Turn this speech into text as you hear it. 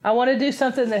I want to do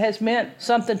something that has meant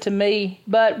something to me,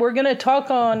 but we're going to talk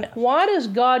on why does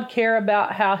God care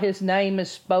about how his name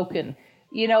is spoken?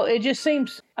 You know, it just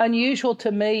seems unusual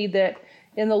to me that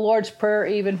in the Lord's Prayer,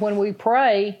 even when we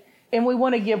pray and we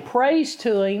want to give praise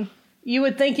to him, you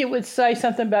would think it would say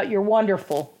something about you're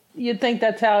wonderful. You'd think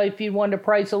that's how, if you wanted to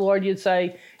praise the Lord, you'd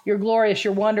say, you're glorious,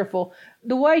 you're wonderful.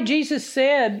 The way Jesus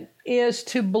said is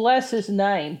to bless his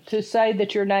name, to say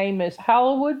that your name is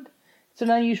hallowed. It's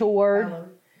an unusual word.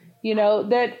 Hallowed. You know,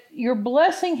 that you're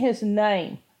blessing his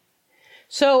name.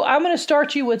 So I'm going to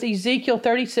start you with Ezekiel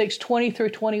 36, 20 through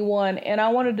 21, and I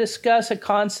want to discuss a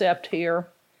concept here.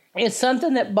 It's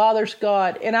something that bothers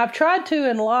God, and I've tried to,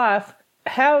 in life,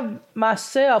 have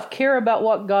myself care about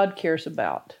what God cares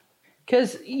about.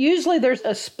 Because usually there's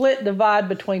a split divide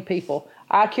between people.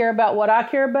 I care about what I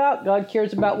care about, God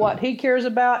cares about what he cares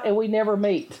about, and we never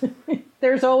meet.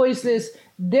 There's always this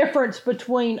difference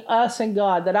between us and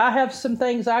God, that I have some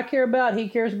things I care about, he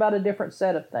cares about a different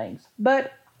set of things.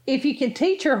 But if you can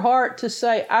teach your heart to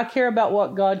say, I care about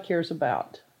what God cares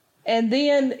about, and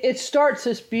then it starts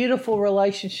this beautiful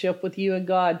relationship with you and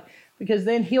God, because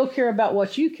then he'll care about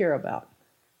what you care about.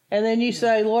 And then you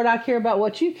say, Lord, I care about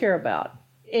what you care about.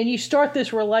 And you start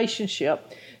this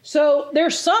relationship. So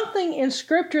there's something in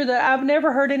Scripture that I've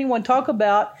never heard anyone talk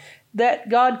about that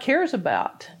God cares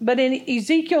about. But in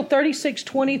Ezekiel 36,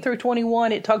 20 through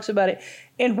 21, it talks about it.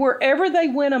 And wherever they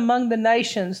went among the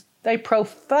nations, they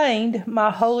profaned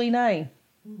my holy name.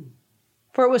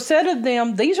 For it was said of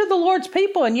them, these are the Lord's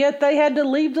people, and yet they had to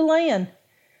leave the land.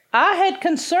 I had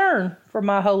concern for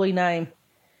my holy name,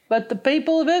 but the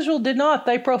people of Israel did not.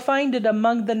 They profaned it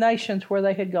among the nations where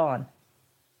they had gone.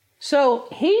 So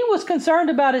he was concerned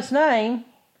about his name,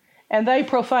 and they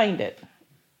profaned it.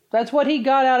 That's what he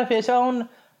got out of his own,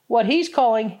 what he's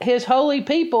calling his holy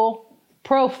people,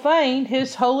 profaned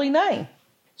his holy name.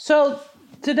 So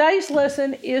today's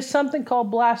lesson is something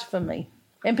called blasphemy.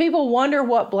 And people wonder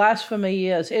what blasphemy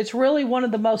is. It's really one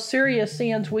of the most serious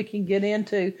sins we can get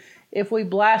into if we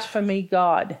blaspheme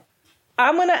God.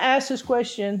 I'm going to ask this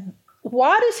question,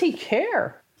 why does he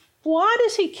care? Why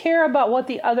does he care about what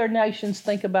the other nations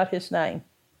think about his name?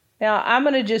 Now, I'm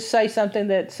going to just say something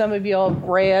that some of you all have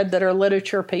read that are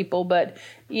literature people, but,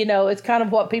 you know, it's kind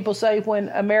of what people say when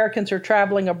Americans are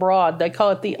traveling abroad. They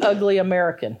call it the ugly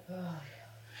American.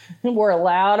 We're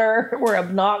louder, we're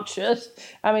obnoxious.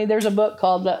 I mean, there's a book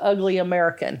called The Ugly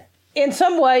American. In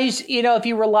some ways, you know, if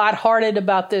you were lighthearted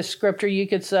about this scripture, you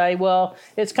could say, well,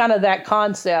 it's kind of that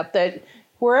concept that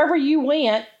wherever you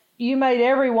went, you made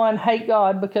everyone hate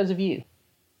God because of you.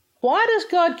 Why does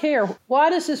God care? Why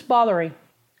does this bother him?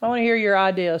 I want to hear your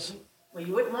ideas. Well,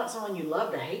 you wouldn't want someone you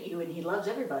love to hate you, and he loves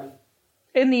everybody.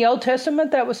 In the Old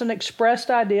Testament, that was an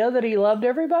expressed idea that he loved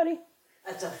everybody?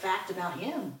 That's a fact about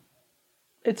him.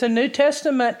 It's a New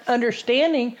Testament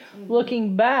understanding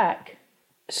looking back.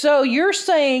 So you're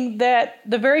saying that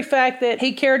the very fact that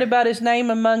he cared about his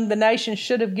name among the nations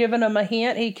should have given him a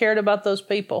hint he cared about those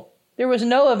people. There was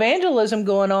no evangelism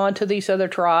going on to these other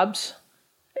tribes.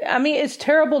 I mean, it's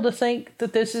terrible to think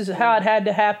that this is how it had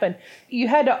to happen. You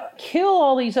had to kill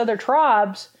all these other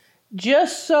tribes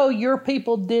just so your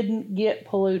people didn't get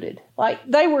polluted. Like,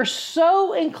 they were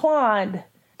so inclined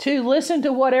to listen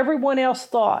to what everyone else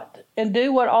thought and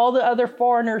do what all the other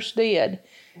foreigners did,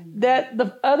 that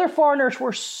the other foreigners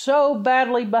were so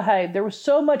badly behaved. There was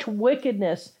so much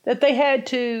wickedness that they had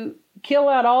to kill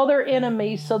out all their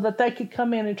enemies so that they could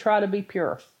come in and try to be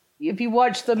pure. If you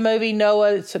watch the movie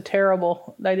Noah, it's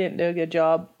they didn't do a good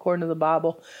job according to the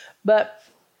Bible. But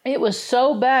it was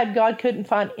so bad, God couldn't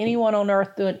find anyone on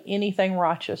earth doing anything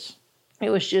righteous. It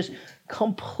was just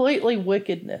completely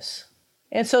wickedness.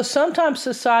 And so sometimes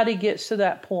society gets to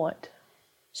that point.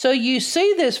 So you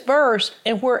see this verse,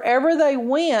 and wherever they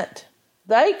went,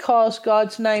 they caused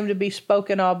God's name to be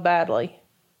spoken of badly.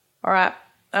 All right,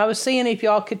 I was seeing if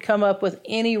y'all could come up with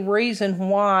any reason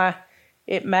why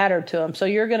it mattered to him. So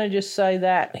you're going to just say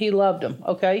that. He loved them,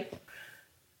 okay?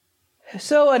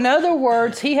 So in other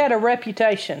words, he had a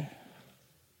reputation.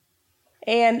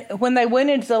 And when they went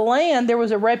into the land, there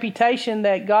was a reputation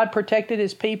that God protected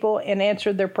his people and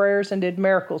answered their prayers and did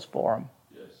miracles for them.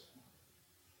 Yes.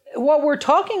 What we're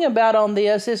talking about on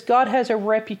this is God has a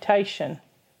reputation.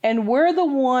 And we're the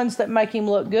ones that make him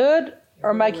look good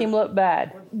or make him look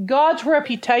bad. God's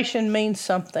reputation means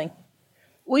something.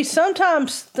 We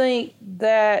sometimes think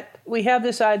that we have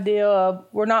this idea of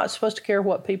we're not supposed to care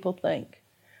what people think.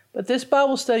 But this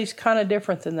Bible study is kind of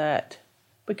different than that,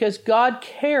 because God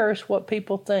cares what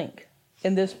people think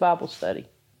in this Bible study.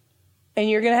 And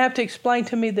you're going to have to explain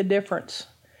to me the difference,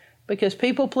 because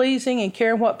people pleasing and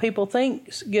caring what people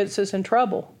think gets us in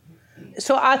trouble.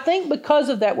 So I think because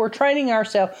of that, we're training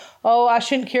ourselves. Oh, I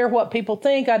shouldn't care what people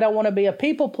think. I don't want to be a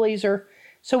people pleaser.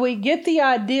 So we get the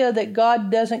idea that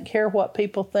God doesn't care what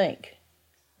people think.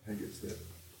 I think it's that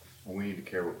we need to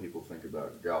care what people think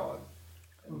about God.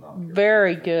 And not care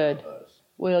Very what good. people think about us.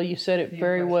 Will, you said it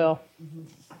very well.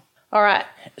 All right.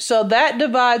 So that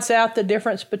divides out the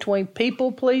difference between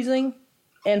people pleasing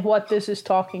and what this is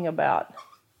talking about.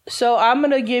 So I'm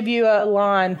going to give you a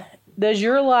line. Does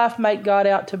your life make God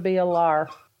out to be a liar?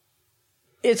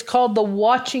 It's called the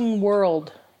watching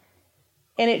world.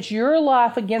 And it's your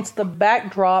life against the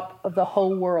backdrop of the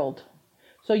whole world.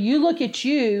 So you look at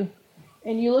you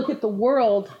and you look at the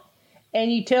world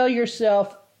and you tell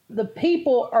yourself, the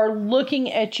people are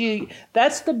looking at you.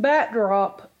 That's the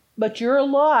backdrop. But your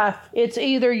life, it's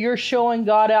either you're showing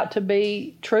God out to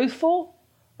be truthful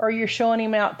or you're showing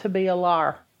him out to be a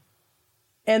liar.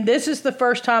 And this is the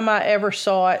first time I ever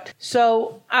saw it.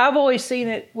 So I've always seen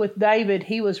it with David.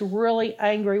 He was really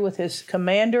angry with his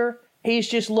commander. He's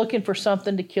just looking for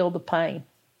something to kill the pain.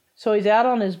 So he's out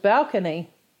on his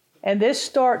balcony, and this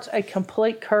starts a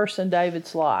complete curse in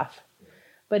David's life.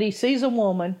 But he sees a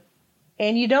woman,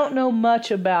 and you don't know much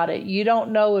about it. You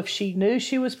don't know if she knew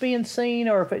she was being seen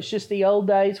or if it's just the old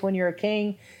days when you're a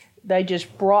king. They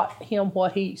just brought him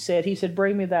what he said. He said,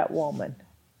 bring me that woman.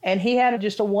 And he had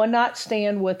just a one-night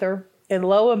stand with her. And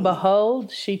lo and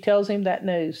behold, she tells him that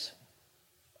news.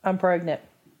 I'm pregnant.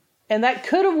 And that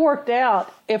could have worked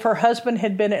out if her husband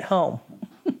had been at home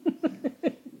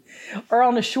or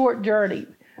on a short journey.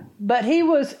 But he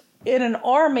was in an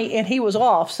army and he was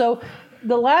off. So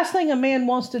the last thing a man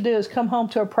wants to do is come home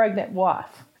to a pregnant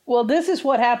wife. Well, this is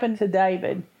what happened to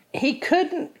David. He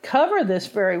couldn't cover this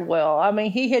very well. I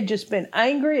mean, he had just been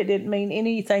angry. It didn't mean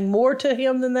anything more to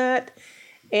him than that.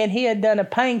 And he had done a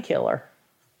painkiller.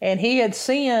 And he had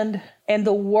sinned. And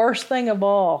the worst thing of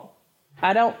all,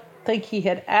 I don't think he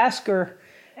had asked her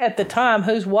at the time,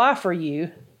 whose wife are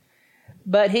you?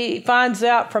 But he finds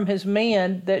out from his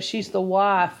men that she's the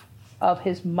wife of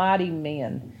his mighty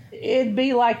men. It'd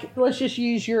be like, let's just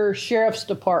use your sheriff's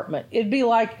department. It'd be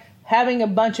like having a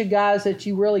bunch of guys that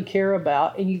you really care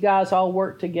about and you guys all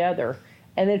work together.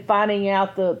 And then finding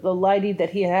out the lady that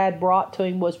he had brought to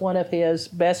him was one of his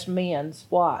best men's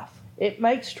wife. It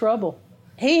makes trouble.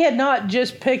 He had not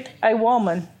just picked a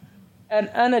woman, an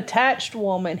unattached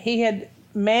woman. He had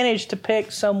managed to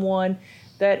pick someone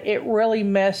that it really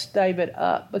messed David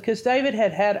up because David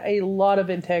had had a lot of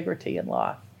integrity in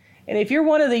life. And if you're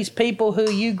one of these people who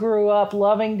you grew up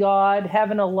loving God,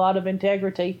 having a lot of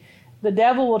integrity, the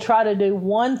devil will try to do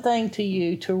one thing to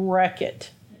you to wreck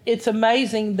it. It's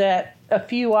amazing that a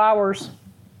few hours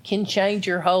can change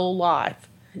your whole life.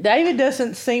 David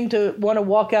doesn't seem to want to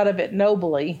walk out of it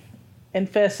nobly and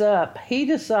fess up. He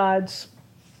decides,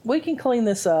 we can clean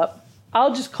this up.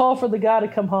 I'll just call for the guy to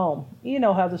come home. You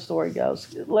know how the story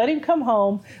goes. Let him come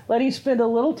home. Let him spend a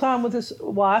little time with his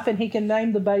wife, and he can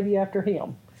name the baby after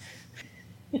him.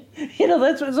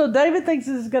 So David thinks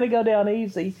this is going to go down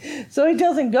easy. So he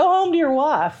tells him, go home to your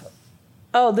wife.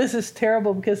 Oh, this is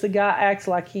terrible because the guy acts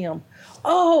like him.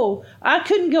 Oh, I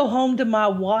couldn't go home to my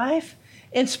wife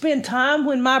and spend time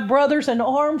when my brothers in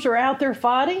arms are out there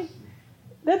fighting?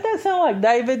 Doesn't that sound like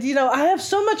David? I have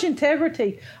so much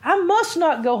integrity. I must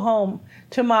not go home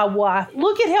to my wife.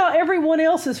 Look at how everyone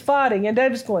else is fighting. And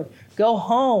David's going, go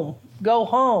home, go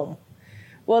home.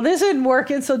 Well, this isn't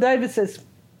working. So David says,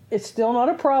 it's still not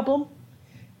a problem.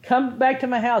 Come back to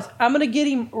my house. I'm going to get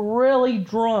him really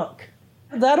drunk.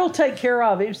 That'll take care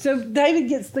of it. So David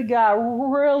gets the guy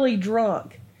really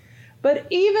drunk. But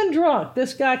even drunk,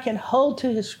 this guy can hold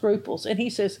to his scruples. And he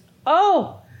says,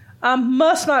 oh, I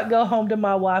must not go home to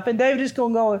my wife. And David is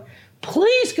going to go,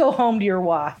 please go home to your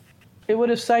wife. It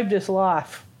would have saved his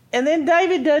life. And then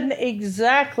David doesn't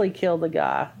exactly kill the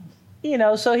guy.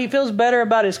 So he feels better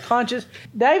about his conscience.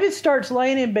 David starts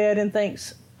laying in bed and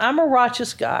thinks, I'm a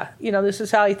righteous guy. This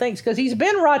is how he thinks. Because he's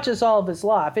been righteous all of his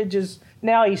life. It just...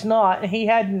 Now he's not, and he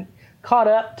hadn't caught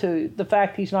up to the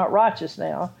fact he's not righteous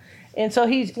now. And so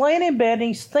he's laying in bed, and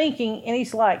he's thinking, and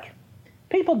he's like,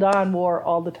 people die in war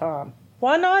all the time.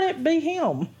 Why not it be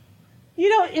him?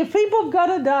 If people have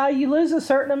got to die, you lose a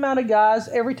certain amount of guys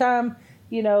every time,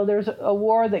 there's a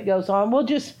war that goes on.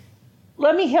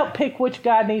 Let me help pick which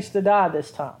guy needs to die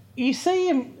this time. You see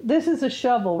him, this is a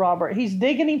shovel, Robert. He's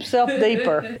digging himself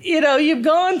deeper. You've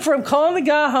gone from calling the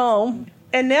guy home,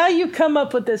 and now you come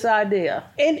up with this idea.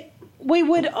 And we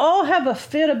would all have a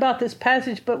fit about this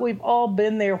passage, but we've all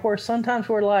been there where sometimes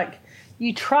we're like,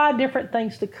 you try different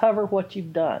things to cover what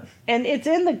you've done. And it's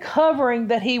in the covering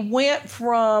that he went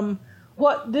from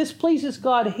what displeases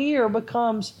God here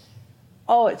becomes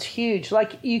Oh, it's huge.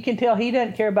 Like, you can tell he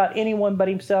doesn't care about anyone but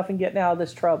himself and getting out of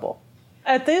this trouble.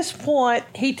 At this point,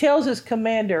 he tells his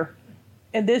commander,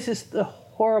 and this is the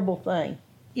horrible thing.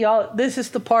 Y'all, this is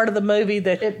the part of the movie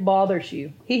that it bothers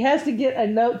you. He has to get a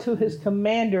note to his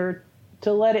commander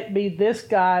to let it be this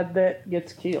guy that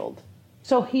gets killed.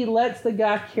 So he lets the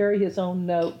guy carry his own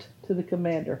note to the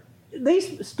commander.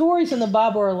 These stories in the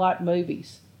Bible are like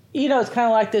movies. You know, it's kind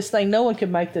of like this thing. No one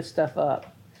can make this stuff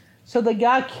up. So the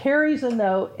guy carries a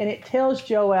note, and it tells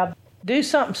Joab, do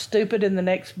something stupid in the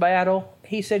next battle.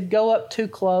 He said, go up too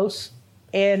close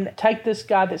and take this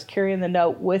guy that's carrying the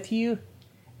note with you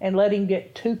and let him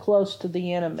get too close to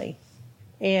the enemy.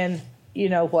 And you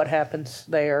know what happens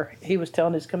there. He was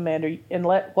telling his commander, and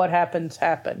let what happens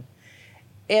happen.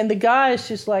 And the guy is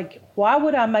just like, why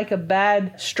would I make a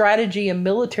bad strategy in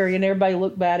military and everybody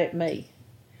look bad at me?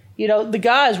 You know, the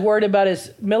guy is worried about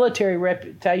his military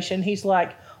reputation. He's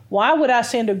like, why would I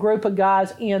send a group of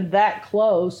guys in that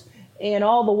close, and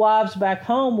all the wives back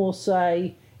home will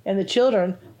say, and the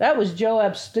children, that was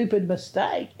Joab's stupid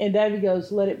mistake. And David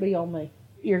goes, let it be on me.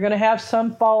 You're going to have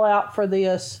some fallout for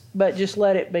this, but just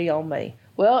let it be on me.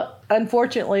 Well,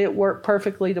 unfortunately, it worked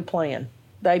perfectly to plan.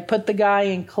 They put the guy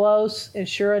in close, and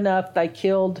sure enough, they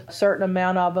killed a certain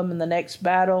amount of them in the next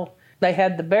battle. They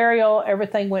had the burial.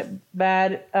 Everything went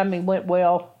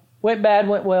well. Went bad,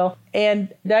 went well.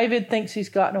 And David thinks he's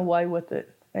gotten away with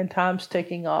it, and time's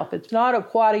ticking off. It's not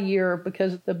quite a year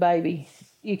because of the baby.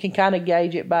 You can kind of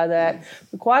gauge it by that.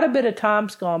 But quite a bit of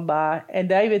time's gone by, and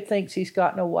David thinks he's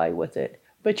gotten away with it.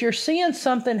 But you're seeing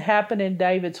something happen in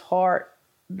David's heart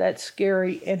that's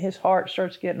scary, and his heart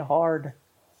starts getting hard.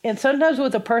 And sometimes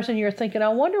with a person, you're thinking, I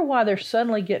wonder why they're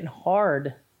suddenly getting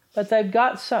hard. But they've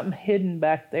got something hidden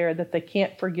back there that they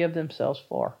can't forgive themselves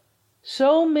for.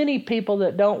 So many people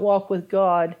that don't walk with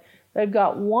God, they've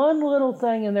got one little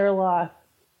thing in their life,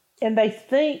 and they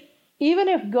think even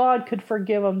if God could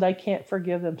forgive them, they can't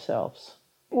forgive themselves.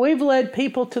 We've led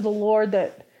people to the Lord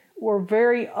that were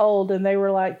very old, and they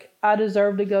were like, I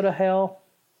deserve to go to hell.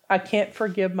 I can't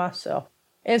forgive myself.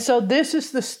 And so this is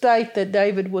the state that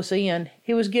David was in.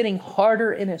 He was getting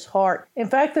harder in his heart. In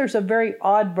fact, there's a very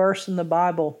odd verse in the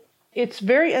Bible. It's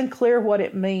very unclear what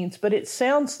it means, but it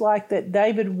sounds like that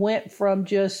David went from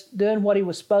just doing what he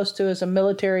was supposed to as a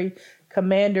military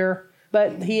commander,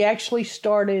 but he actually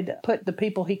started put the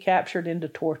people he captured into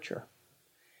torture.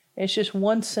 It's just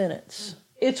one sentence.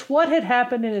 It's what had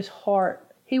happened in his heart.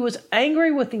 He was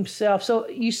angry with himself. So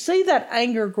you see that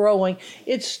anger growing.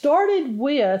 It started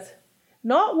with,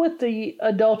 not with the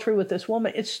adultery with this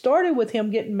woman, it started with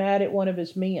him getting mad at one of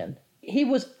his men. He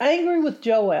was angry with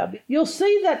Joab. You'll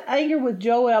see that anger with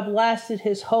Joab lasted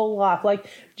his whole life. Like,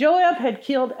 Joab had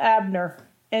killed Abner,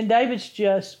 and David's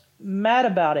just mad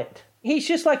about it. He's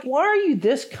just like, why are you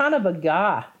this kind of a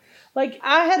guy? Like,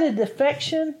 I had a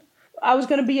defection. I was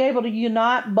going to be able to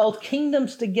unite both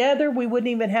kingdoms together. We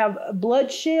wouldn't even have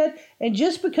bloodshed. And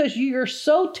just because you're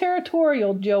so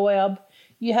territorial, Joab,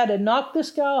 you had to knock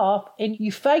this guy off, and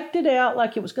you faked it out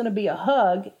like it was going to be a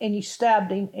hug, and you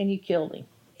stabbed him, and you killed him.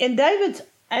 And David's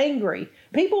angry.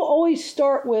 People always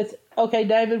start with, okay,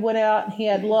 David went out and he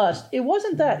had lust. It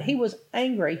wasn't that. He was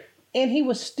angry. And he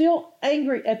was still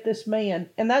angry at this man.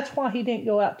 And that's why he didn't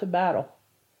go out to battle.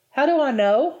 How do I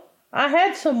know? I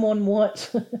had someone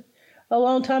once, a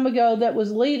long time ago, that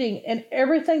was leading, and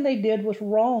everything they did was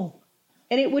wrong.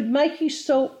 And it would make you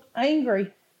so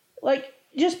angry. Like,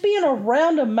 just being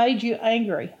around them made you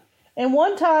angry. And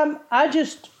one time, I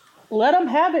just let them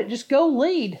have it. Just go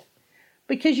lead.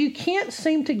 Because you can't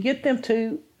seem to get them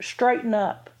to straighten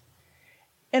up.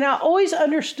 And I always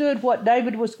understood what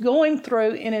David was going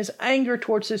through in his anger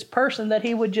towards this person, that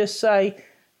he would just say,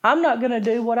 I'm not going to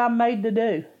do what I'm made to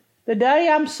do. The day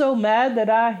I'm so mad that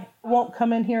I won't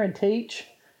come in here and teach,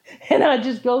 and I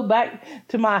just go back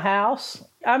to my house,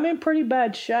 I'm in pretty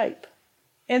bad shape.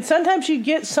 And sometimes you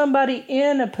get somebody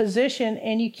in a position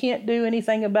and you can't do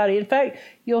anything about it. In fact,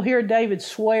 you'll hear David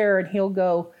swear, and he'll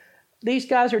go, these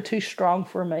guys are too strong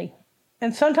for me.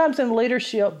 And sometimes in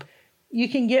leadership, you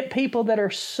can get people that are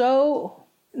so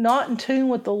not in tune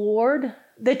with the Lord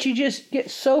that you just get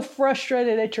so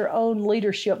frustrated at your own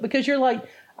leadership, because you're like,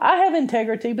 I have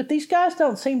integrity, but these guys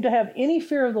don't seem to have any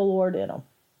fear of the Lord in them.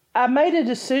 I made a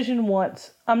decision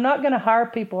once. I'm not going to hire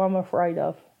people I'm afraid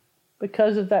of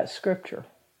because of that scripture.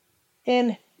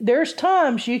 And there's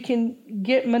times you can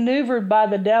get maneuvered by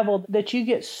the devil that you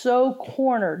get so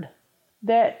cornered,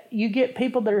 that you get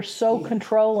people that are so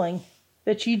controlling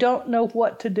that you don't know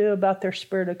what to do about their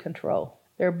spirit of control,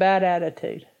 their bad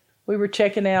attitude. We were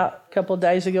checking out a couple of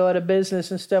days ago at a business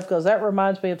and stuff, because that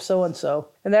reminds me of so-and-so.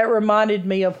 And that reminded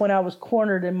me of when I was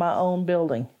cornered in my own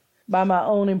building. by my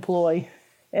own employee.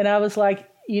 And I was like,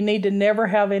 you need to never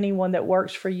have anyone that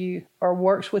works for you or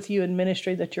works with you in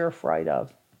ministry that you're afraid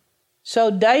of.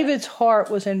 So David's heart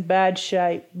was in bad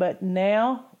shape, but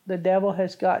now the devil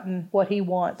has gotten what he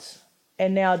wants.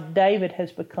 And now David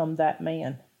has become that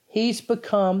man. He's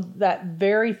become that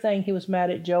very thing he was mad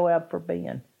at Joab for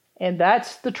being. And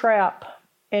that's the trap.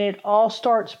 And it all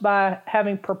starts by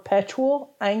having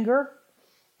perpetual anger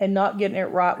and not getting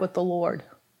it right with the Lord.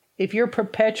 If you're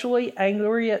perpetually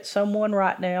angry at someone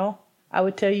right now, I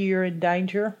would tell you you're in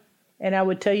danger. And I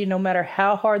would tell you no matter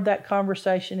how hard that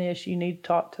conversation is, you need to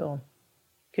talk to them.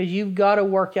 Because you've got to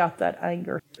work out that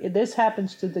anger. This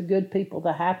happens to the good people,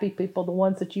 the happy people, the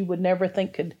ones that you would never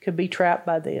think could be trapped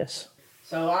by this.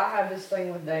 So I have this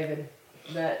thing with David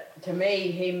that, to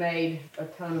me, he made a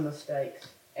ton of mistakes.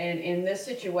 And in this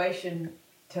situation,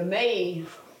 to me,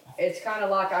 it's kind of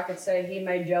like I could say he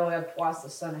made Joab twice the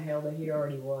son of hell that he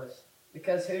already was.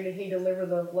 Because who did he deliver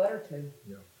the letter to?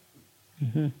 Yeah.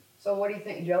 Mm-hmm. So what do you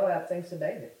think Joab thinks of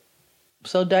David?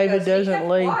 So David doesn't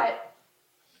leave. Quiet.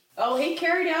 Oh, he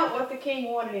carried out what the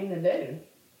king wanted him to do.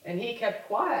 And he kept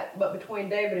quiet. But between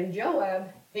David and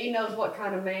Joab, he knows what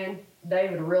kind of man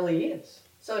David really is.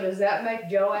 So does that make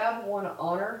Joab want to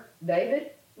honor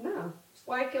David? No. That's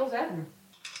why he kills Abner.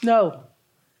 No.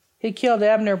 He killed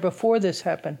Abner before this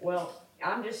happened. Well,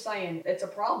 I'm just saying, it's a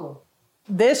problem.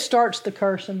 This starts the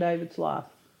curse in David's life.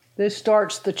 This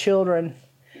starts the children.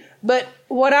 But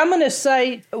what I'm going to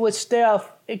say with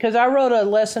Steph, because I wrote a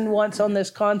lesson once on this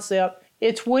concept,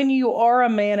 it's when you are a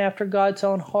man after God's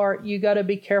own heart, you got to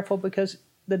be careful because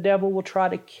the devil will try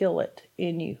to kill it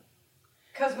in you.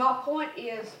 Because my point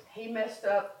is, he messed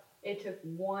up. It took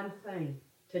one thing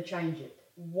to change it.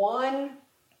 One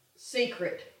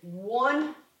secret.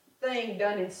 One thing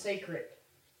done in secret.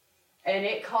 And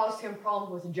it caused him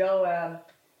problems with Joab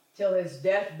till his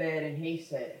deathbed, and he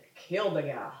said, kill the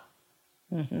guy.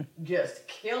 Mm-hmm. Just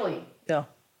kill him. Yeah.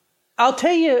 I'll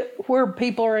tell you where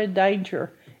people are in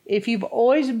danger. If you've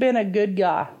always been a good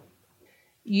guy,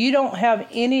 you don't have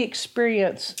any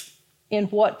experience in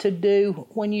what to do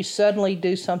when you suddenly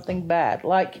do something bad.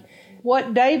 Like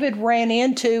what David ran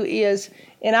into is,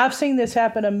 and I've seen this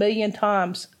happen a million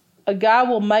times, a guy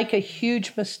will make a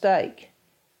huge mistake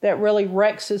that really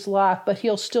wrecks his life, but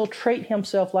he'll still treat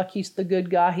himself like he's the good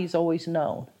guy he's always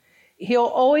known. He'll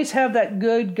always have that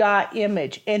good guy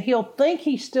image, and he'll think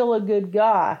he's still a good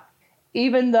guy,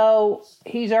 even though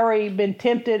he's already been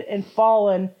tempted and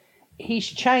fallen. He's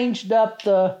changed up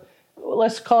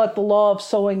let's call it the law of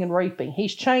sowing and reaping.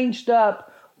 He's changed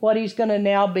up what he's going to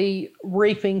now be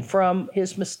reaping from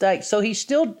his mistakes. So he's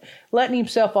still letting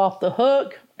himself off the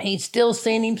hook. He's still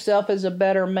seeing himself as a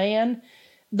better man.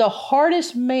 The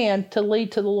hardest man to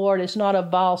lead to the Lord is not a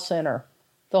vile sinner.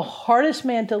 The hardest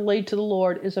man to lead to the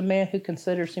Lord is a man who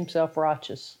considers himself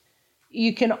righteous.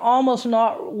 You can almost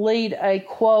not lead a,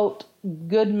 quote,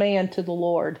 good man to the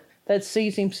Lord that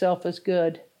sees himself as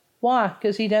good. Why?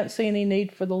 Because he doesn't see any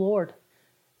need for the Lord.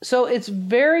 So it's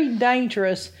very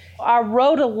dangerous. I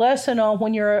wrote a lesson on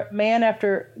when you're a man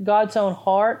after God's own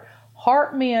heart.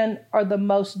 Heart men are the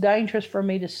most dangerous for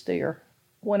me to steer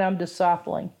when I'm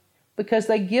discipling because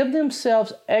they give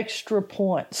themselves extra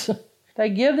points. They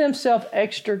give themselves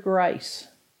extra grace.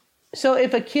 So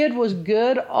if a kid was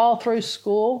good all through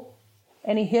school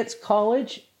and he hits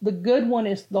college, the good one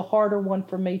is the harder one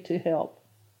for me to help.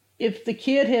 If the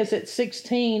kid has at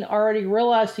 16 already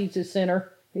realized he's a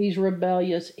sinner, he's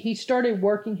rebellious, he started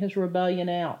working his rebellion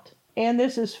out. And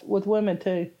this is with women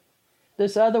too.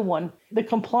 This other one, the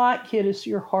compliant kid is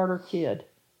your harder kid.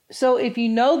 So if you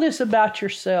know this about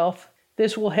yourself,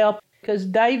 this will help because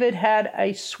David had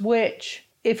a switch.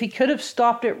 If he could have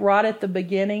stopped it right at the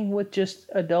beginning with just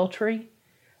adultery,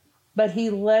 but he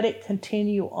let it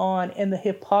continue on, and the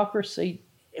hypocrisy,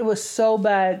 it was so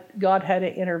bad, God had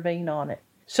to intervene on it.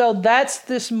 So that's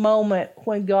this moment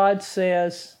when God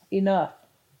says, enough.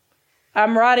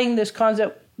 I'm writing this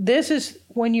concept. This is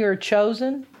when you're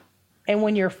chosen and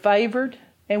when you're favored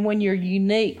and when you're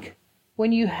unique,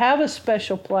 when you have a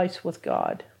special place with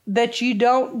God, that you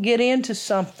don't get into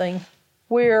something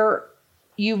where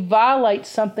you violate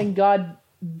something God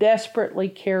desperately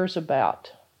cares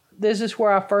about. This is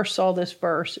where I first saw this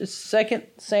verse. It's 2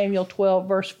 Samuel 12,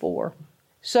 verse 4.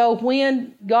 So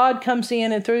when God comes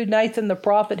in and through Nathan the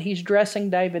prophet, he's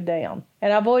dressing David down.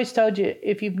 And I've always told you,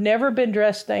 if you've never been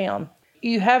dressed down,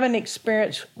 you haven't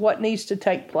experienced what needs to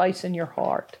take place in your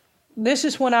heart. This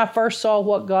is when I first saw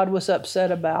what God was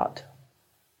upset about.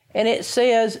 And it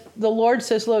says, the Lord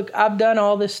says, look, I've done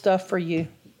all this stuff for you.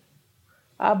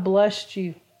 I blessed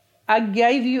you. I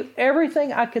gave you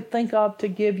everything I could think of to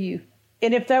give you.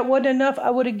 And if that wasn't enough,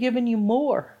 I would have given you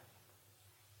more.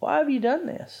 Why have you done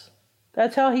this?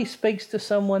 That's how he speaks to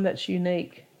someone that's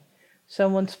unique,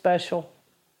 someone special,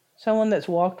 someone that's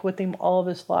walked with him all of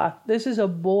his life. This is a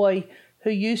boy who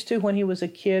used to, when he was a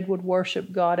kid, would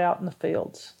worship God out in the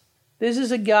fields. This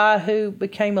is a guy who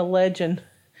became a legend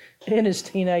in his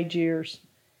teenage years.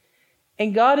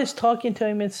 And God is talking to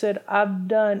him and said, I've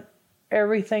done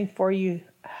everything for you.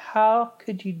 How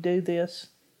could you do this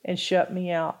and shut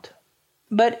me out?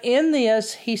 But in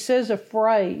this, he says a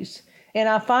phrase, and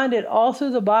I find it all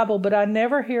through the Bible, but I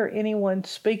never hear anyone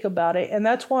speak about it. And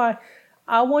that's why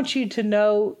I want you to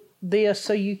know this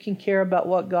so you can care about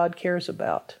what God cares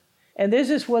about. And this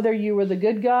is whether you were the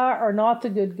good guy or not the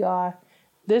good guy.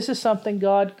 This is something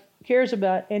God cares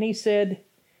about. And he said,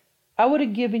 I would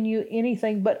have given you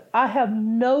anything, but I have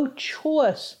no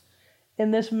choice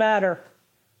in this matter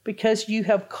because you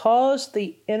have caused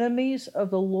the enemies of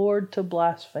the Lord to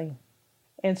blaspheme.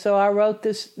 And so I wrote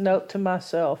this note to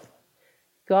myself.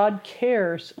 God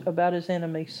cares about his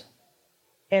enemies.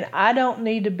 And I don't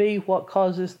need to be what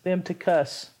causes them to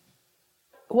cuss.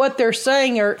 What they're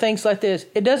saying are things like this.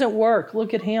 It doesn't work.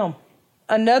 Look at him.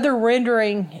 Another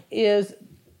rendering is,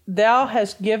 thou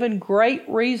hast given great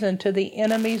reason to the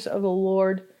enemies of the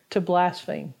Lord to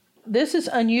blaspheme. This is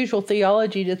unusual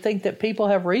theology to think that people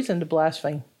have reason to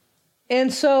blaspheme.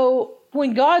 And so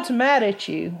when God's mad at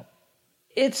you,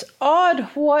 it's odd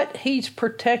what he's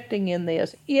protecting in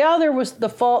this. Yeah, there was the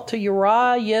fault to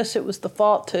Uriah. Yes, it was the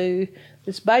fault to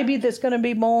this baby that's going to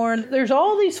be born. There's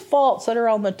all these faults that are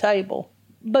on the table.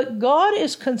 But God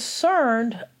is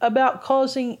concerned about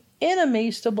causing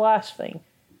enemies to blaspheme.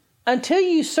 Until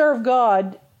you serve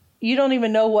God, you don't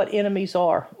even know what enemies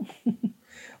are.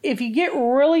 If you get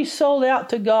really sold out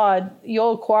to God,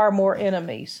 you'll acquire more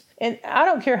enemies. And I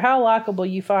don't care how likable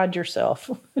you find yourself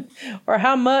or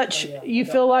how much you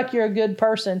feel like you're a good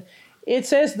person. It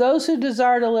says those who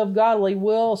desire to live godly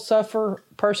will suffer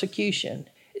persecution.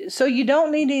 So you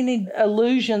don't need any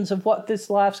illusions of what this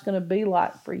life's going to be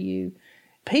like for you.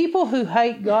 People who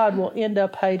hate God will end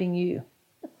up hating you.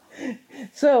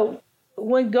 So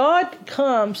when God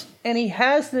comes and he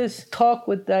has this talk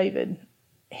with David,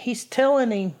 he's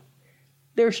telling him,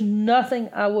 there's nothing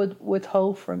I would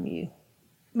withhold from you.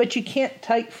 But you can't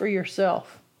take for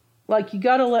yourself. Like, you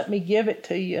got to let me give it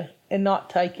to you and not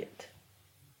take it.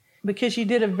 Because you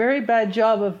did a very bad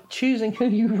job of choosing who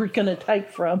you were going to take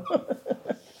from.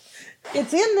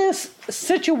 It's in this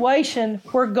situation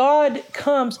where God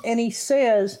comes and he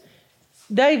says,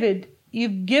 David,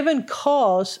 you've given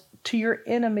cause to your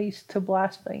enemies to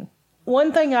blaspheme.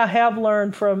 One thing I have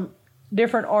learned from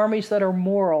different armies that are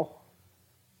moral,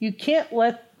 you can't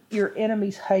let your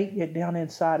enemies' hate get down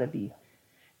inside of you,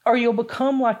 or you'll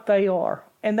become like they are.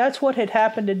 And that's what had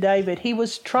happened to David. He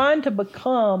was trying to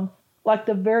become like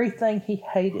the very thing he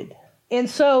hated. And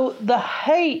so the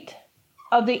hate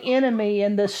of the enemy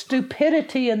and the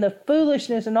stupidity and the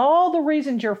foolishness and all the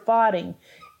reasons you're fighting,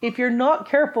 if you're not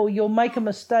careful, you'll make a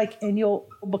mistake and you'll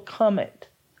become it.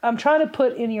 I'm trying to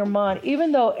put in your mind,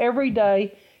 even though every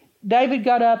day David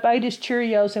got up, ate his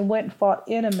Cheerios, and went and fought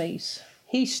enemies,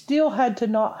 he still had to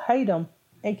not hate them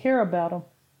and care about them.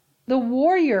 The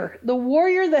warrior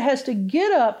that has to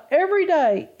get up every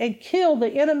day and kill the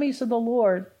enemies of the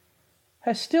Lord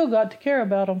has still got to care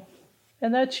about them.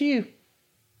 And that's you.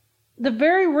 The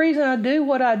very reason I do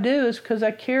what I do is because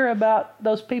I care about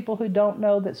those people who don't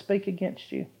know that speak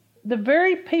against you. The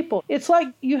very people. It's like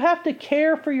you have to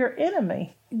care for your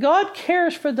enemy. God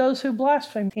cares for those who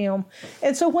blaspheme him.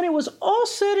 And so when it was all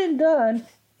said and done,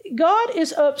 God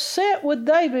is upset with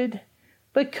David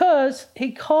because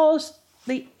he caused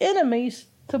the enemies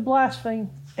to blaspheme,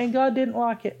 and God didn't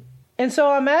like it. And so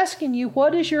I'm asking you,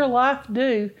 what does your life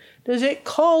do? Does it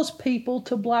cause people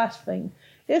to blaspheme?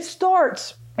 It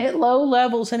starts at low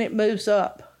levels and it moves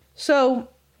up. So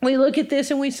we look at this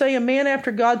and we say a man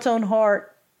after God's own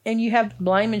heart, and you have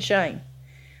blame and shame.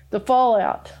 The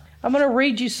fallout. I'm going to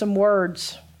read you some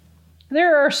words.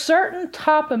 There are a certain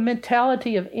type of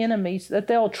mentality of enemies that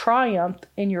they'll triumph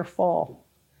in your fall.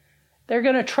 They're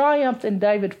going to triumph in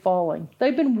David falling.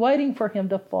 They've been waiting for him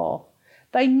to fall.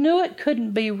 They knew it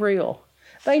couldn't be real.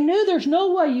 They knew there's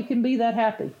no way you can be that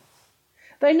happy.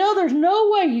 They know there's no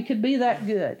way you could be that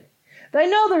good. They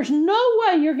know there's no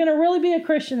way you're going to really be a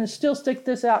Christian and still stick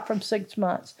this out from 6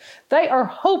 months. They are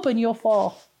hoping you'll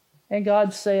fall. And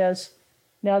God says,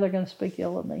 now they're going to speak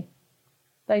ill of me.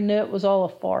 They knew it was all a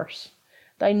farce.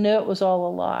 They knew it was all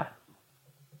a lie.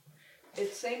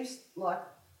 It seems like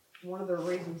one of the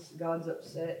reasons God's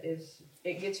upset is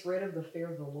it gets rid of the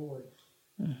fear of the Lord.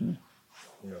 Mm-hmm.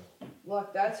 Yeah.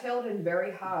 Like, that's held in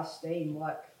very high esteem.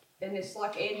 And it's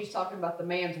like Andy's talking about the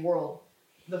man's world.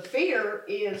 The fear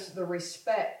is the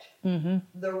respect,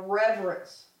 the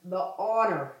reverence, the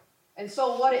honor. And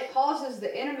so what it causes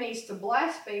the enemies to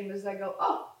blaspheme is they go,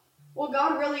 oh, well,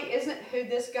 God really isn't who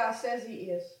this guy says he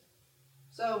is.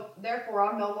 So therefore,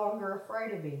 I'm no longer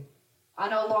afraid of him. I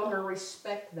no longer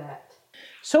respect that.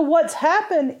 So what's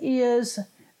happened is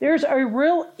there's a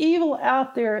real evil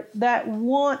out there that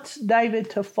wants David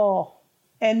to fall.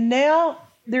 And now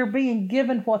they're being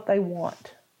given what they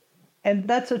want. And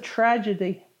that's a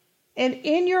tragedy. And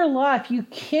in your life, you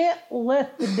can't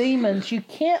let the demons, you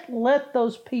can't let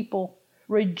those people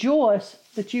rejoice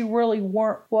that you really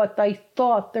weren't what they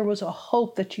thought there was a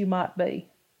hope that you might be.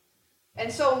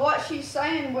 And so what she's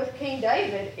saying with King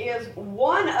David is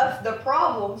one of the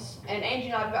problems, and Angie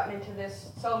and I have gotten into this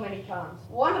so many times,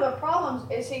 one of the problems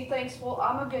is he thinks, well,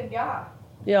 I'm a good guy.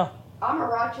 Yeah. I'm a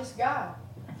righteous guy.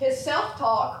 His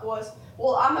self-talk was,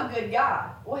 well, I'm a good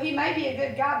guy. Well, he may be a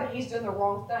good guy, but he's doing the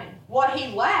wrong thing. What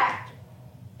he lacked,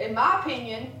 in my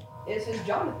opinion, is his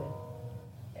Jonathan.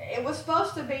 It was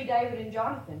supposed to be David and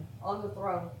Jonathan on the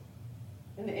throne.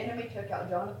 And the enemy took out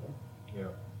Jonathan. Yeah.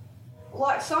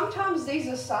 Like sometimes these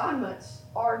assignments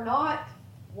are not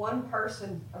one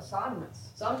person assignments.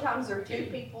 Sometimes they're two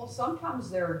people, sometimes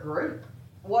they're a group.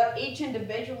 What each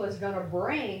individual is going to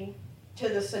bring to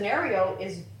the scenario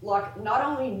is like not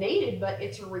only needed, but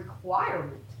it's a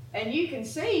requirement. And you can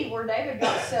see where David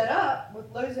got set up with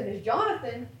losing his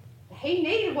Jonathan. He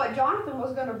needed what Jonathan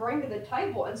was going to bring to the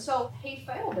table, and so he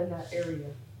failed in that area.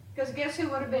 Because guess who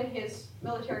would have been his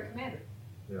military commander?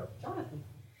 Yeah. Jonathan.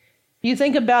 You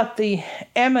think about the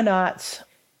Ammonites,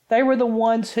 they were the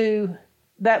ones who,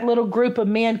 that little group of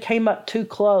men came up too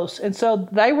close. And so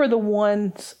they were the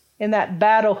ones in that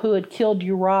battle who had killed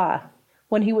Uriah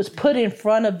when he was put in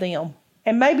front of them.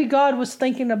 And maybe God was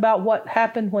thinking about what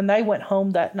happened when they went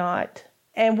home that night.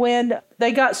 And when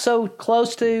they got so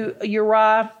close to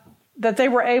Uriah that they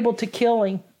were able to kill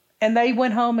him, and they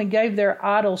went home and gave their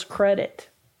idols credit,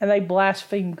 and they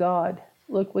blasphemed God.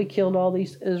 Look, we killed all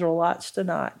these Israelites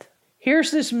tonight.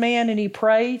 Here's this man, and he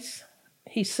prays.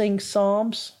 He sings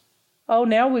psalms. Oh,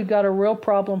 now we've got a real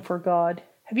problem for God.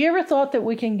 Have you ever thought that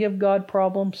we can give God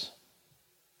problems?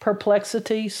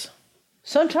 Perplexities?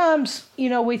 Sometimes,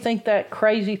 we think that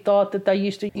crazy thought that they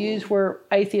used to use where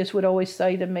atheists would always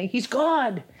say to me, he's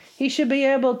God. He should be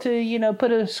able to,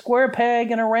 put a square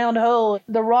peg in a round hole,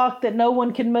 the rock that no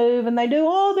one can move, and they do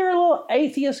all their little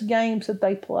atheist games that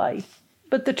they play.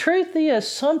 But the truth is,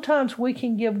 sometimes we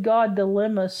can give God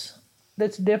dilemmas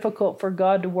that's difficult for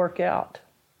God to work out.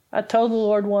 I told the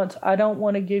Lord once, I don't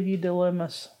want to give you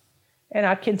dilemmas. And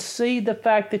I can see the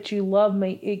fact that you love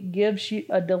me, it gives you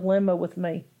a dilemma with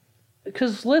me.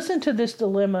 Because listen to this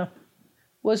dilemma.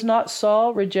 Was not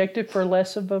Saul rejected for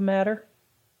less of a matter?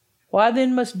 Why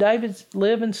then must David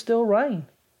live and still reign?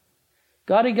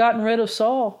 God had gotten rid of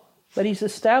Saul, but he's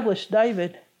established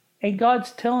David. And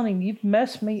God's telling him, you've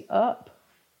messed me up.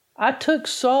 I took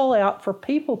Saul out for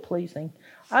people pleasing.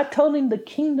 I told him the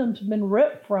kingdom's been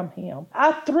ripped from him.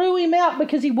 I threw him out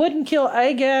because he wouldn't kill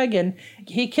Agag and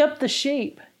he kept the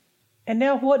sheep. And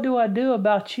now what do I do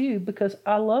about you? Because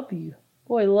I love you.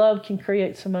 Boy, love can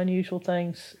create some unusual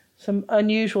things, some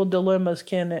unusual dilemmas,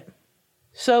 can't it?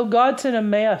 So God's in a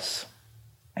mess.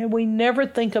 And we never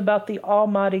think about the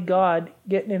Almighty God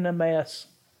getting in a mess.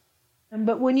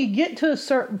 But when you get to a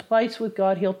certain place with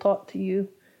God, He'll talk to you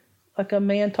like a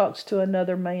man talks to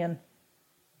another man.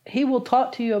 He will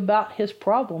talk to you about his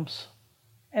problems.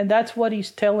 And that's what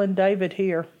he's telling David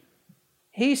here.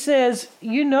 He says,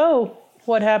 you know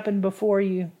what happened before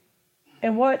you.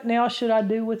 And what now should I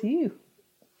do with you?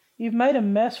 You've made a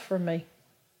mess for me.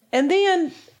 And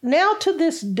then, now to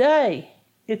this day,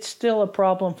 it's still a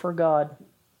problem for God.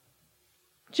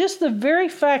 Just the very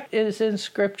fact it is in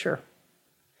Scripture.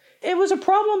 It was a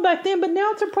problem back then, but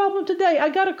now it's a problem today. I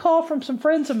got a call from some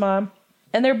friends of mine,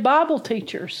 and they're Bible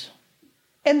teachers.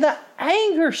 And the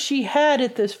anger she had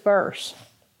at this verse,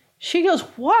 she goes,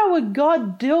 why would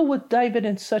God deal with David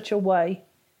in such a way?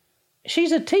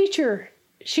 She's a teacher.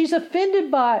 She's offended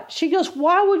by it. She goes,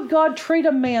 why would God treat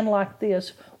a man like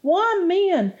this? Why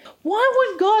men? Why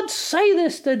would God say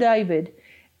this to David?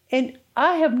 And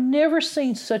I have never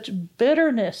seen such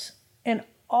bitterness and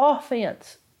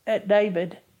offense at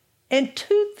David. And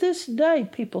to this day,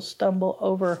 people stumble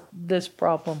over this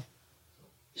problem.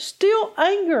 Still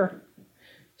anger.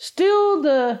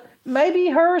 Still maybe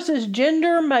hers is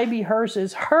gender, maybe hers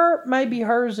is hurt, maybe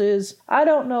hers is, I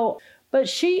don't know. But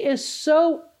she is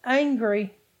so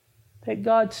angry that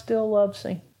God still loves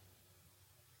him.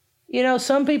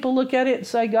 Some people look at it and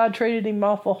say God treated him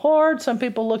awful hard. Some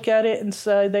people look at it and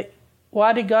say,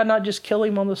 why did God not just kill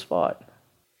him on the spot?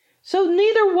 So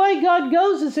neither way God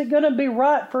goes is it going to be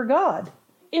right for God.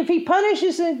 If he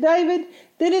punishes David,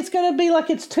 then it's going to be like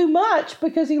it's too much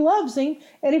because he loves him.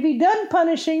 And if he doesn't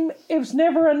punish him, it's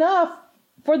never enough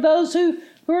for those who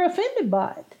are offended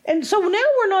by it. And so now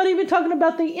we're not even talking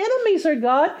about the enemies of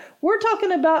God. We're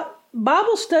talking about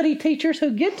Bible study teachers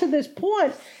who get to this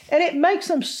point, and it makes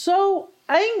them so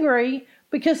angry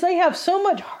because they have so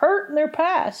much hurt in their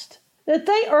past that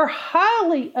they are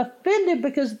highly offended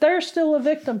because they're still a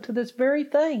victim to this very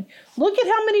thing. Look at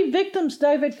how many victims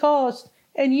David caused,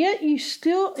 and yet you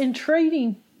still entreat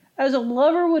him as a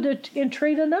lover would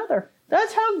entreat another.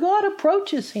 That's how God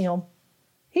approaches him.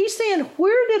 He's saying,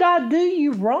 where did I do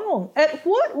you wrong? At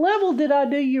what level did I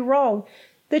do you wrong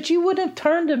that you wouldn't have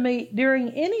turned to me during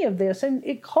any of this? And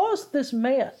it caused this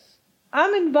mess.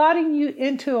 I'm inviting you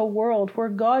into a world where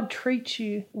God treats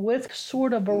you with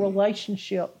sort of a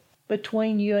relationship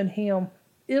between you and him.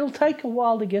 It'll take a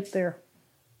while to get there.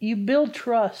 You build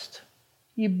trust.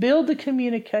 You build the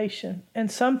communication.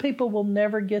 And some people will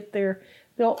never get there.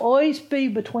 They'll always be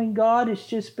between God. It's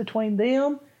just between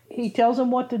them. He tells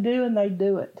them what to do and they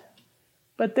do it.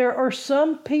 But there are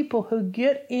some people who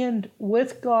get in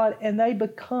with God and they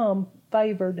become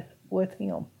favored with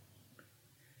him.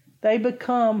 They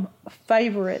become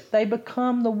favorite. They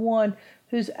become the one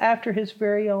who's after his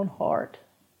very own heart.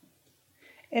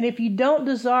 And if you don't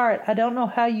desire it, I don't know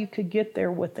how you could get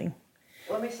there with him.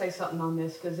 Let me say something on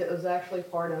this because it was actually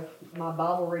part of my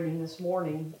Bible reading this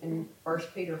morning in 1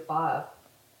 Peter 5.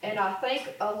 And I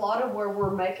think a lot of where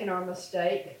we're making our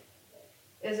mistake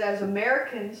is as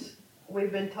Americans,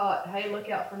 we've been taught, hey, look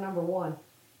out for number one.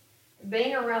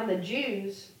 Being around the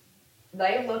Jews,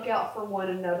 they look out for one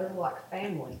another like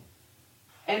family.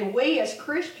 And we as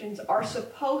Christians are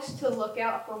supposed to look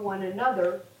out for one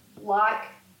another like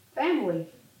family.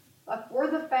 Like we're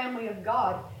the family of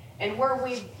God. And where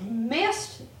we've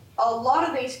missed a lot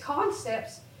of these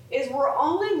concepts is we're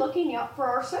only looking out for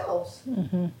ourselves.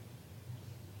 Mm-hmm.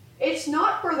 It's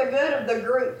not for the good of the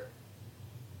group,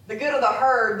 the good of the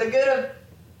herd, the good of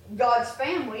God's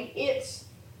family. It's,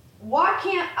 why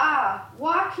can't I?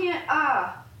 Why can't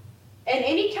I? And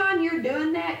anytime you're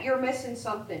doing that, you're missing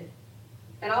something.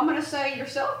 And I'm going to say you're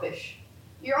selfish.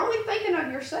 You're only thinking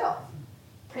of yourself.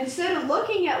 Instead of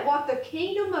looking at what the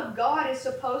kingdom of God is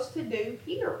supposed to do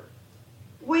here.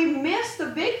 We miss the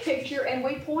big picture and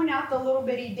we point out the little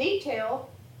bitty detail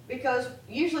because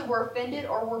usually we're offended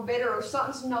or we're bitter or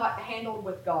something's not handled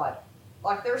with God.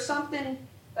 Like there's something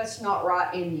that's not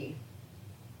right in you.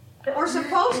 We're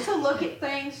supposed to look at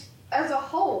things as a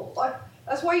whole. Like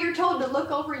that's why you're told to look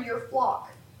over your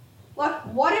flock. Like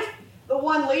what if the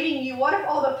one leading you, what if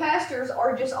all the pastors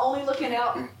are just only looking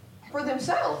out for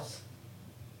themselves?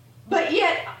 But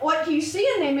yet, what you see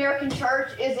in the American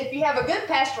church is if you have a good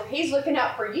pastor, he's looking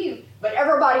out for you, but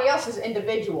everybody else is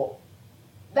individual.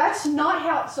 That's not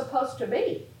how it's supposed to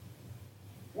be.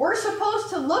 We're supposed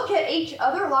to look at each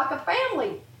other like a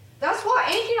family. That's why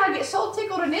Angie and I get so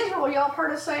tickled in Israel. Y'all have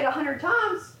heard us say it 100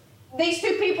 times. These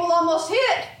two people almost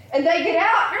hit, and they get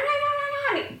out,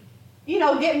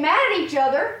 get mad at each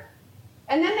other,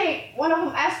 and then one of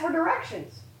them asks for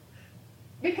directions.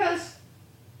 Because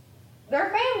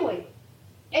they're family.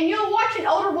 And you'll watch an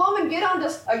older woman get on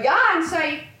to a guy and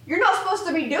say, you're not supposed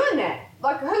to be doing that.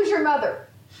 Like, who's your mother?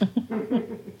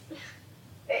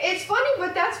 It's funny,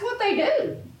 but that's what they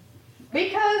do.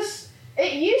 Because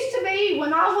it used to be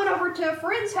when I went over to a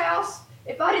friend's house,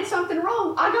 if I did something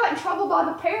wrong, I got in trouble by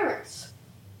the parents.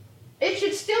 It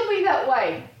should still be that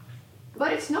way.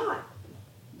 But it's not.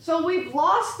 So we've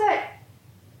lost that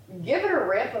give it a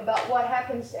rip about what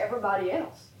happens to everybody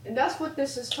else. And that's what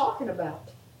this is talking about.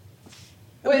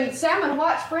 When Sam and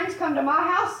White's friends come to my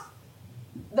house,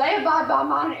 they abide by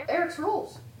mine and Eric's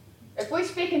rules. If we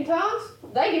speak in tongues,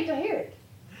 they get to hear it.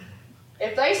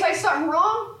 If they say something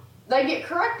wrong, they get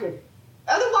corrected.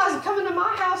 Otherwise, coming to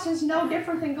my house is no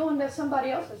different than going to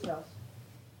somebody else's house.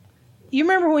 You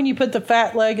remember when you put the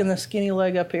fat leg and the skinny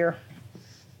leg up here?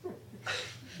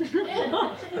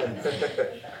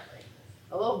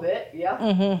 A little bit, yeah.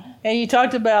 Mm-hmm. And you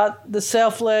talked about the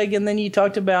self leg, and then you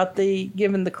talked about the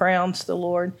giving the crowns to the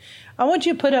Lord. I want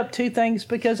you to put up two things,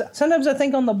 because sometimes I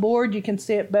think on the board you can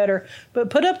see it better. But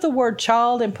put up the word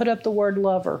child and put up the word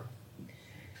lover.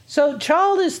 So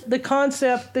child is the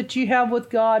concept that you have with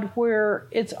God where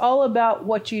it's all about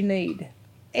what you need.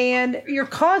 And you're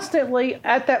constantly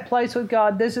at that place with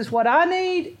God. This is what I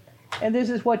need, and this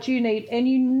is what you need. And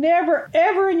you never,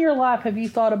 ever in your life have you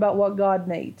thought about what God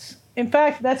needs. In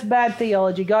fact, that's bad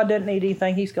theology. God doesn't need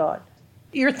anything. He's God.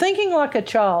 You're thinking like a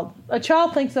child. A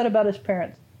child thinks that about his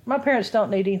parents. My parents don't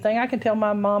need anything. I can tell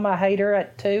my mom I hate her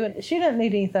at 2, and she doesn't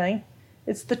need anything.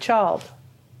 It's the child.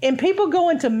 And people go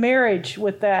into marriage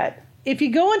with that. If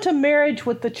you go into marriage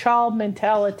with the child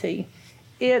mentality,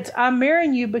 it's I'm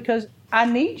marrying you because I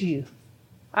need you.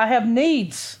 I have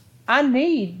needs. I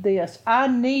need this. I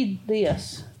need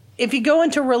this. If you go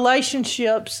into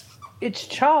relationships, it's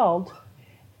child.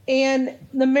 And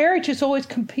the marriage is always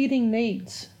competing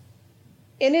needs.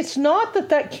 And it's not that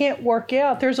that can't work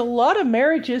out. There's a lot of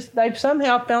marriages, they've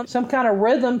somehow found some kind of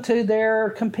rhythm to their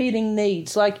competing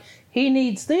needs. Like he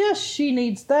needs this, she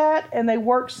needs that, and they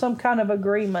work some kind of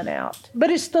agreement out.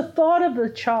 But it's the thought of the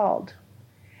child.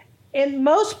 And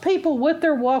most people with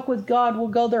their walk with God will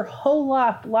go their whole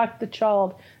life like the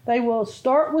child. They will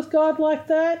start with God like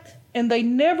that, and they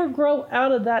never grow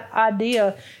out of that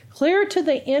idea. Clear to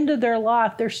the end of their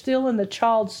life, they're still in the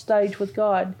child stage with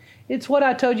God. It's what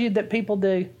I told you that people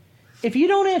do. If you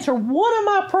don't answer one of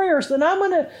my prayers, then I'm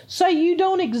going to say you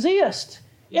don't exist.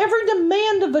 Every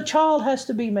demand of a child has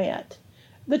to be met.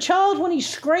 The child, when he's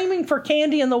screaming for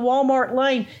candy in the Walmart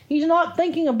lane, he's not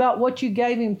thinking about what you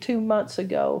gave him 2 months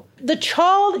ago. The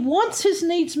child wants his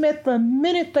needs met the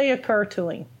minute they occur to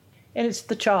him, and it's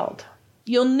the child.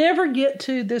 You'll never get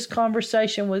to this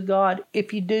conversation with God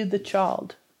if you do the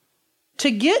child.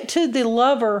 To get to the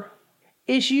lover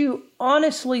is you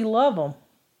honestly love them.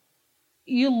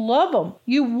 You love them.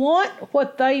 You want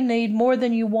what they need more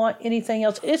than you want anything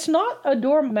else. It's not a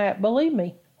doormat, believe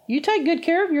me. You take good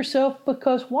care of yourself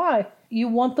because why? You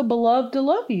want the beloved to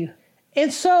love you.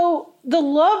 And so the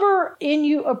lover in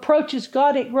you approaches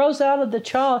God. It grows out of the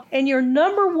child. And your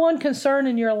number one concern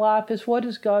in your life is, what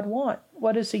does God want?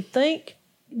 What does he think?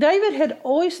 David had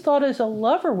always thought as a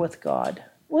lover with God.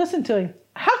 Listen to him.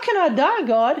 How can I die,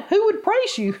 God? Who would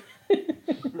praise you?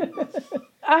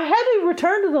 I had to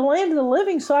return to the land of the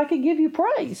living so I could give you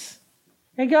praise.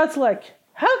 And God's like,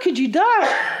 how could you die?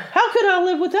 How could I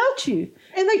live without you?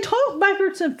 And they talk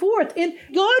backwards and forth. And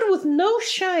God, with no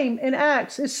shame in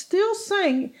acts, is still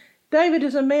saying, David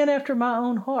is a man after my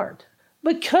own heart.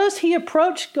 Because he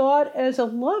approached God as a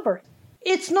lover.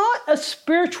 It's not a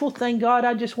spiritual thing, God,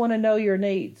 I just want to know your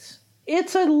needs.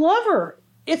 It's a lover.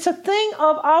 It's a thing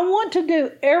of, I want to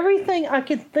do everything I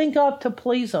can think of to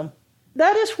please him.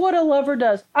 That is what a lover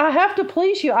does. I have to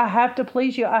please you. I have to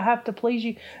please you. I have to please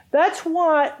you. That's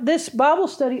why this Bible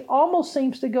study almost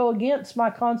seems to go against my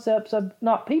concepts of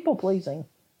not people pleasing.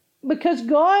 Because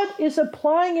God is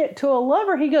applying it to a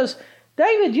lover. He goes,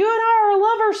 David, you and I are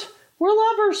lovers. We're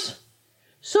lovers.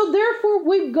 So therefore,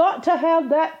 we've got to have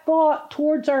that thought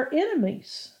towards our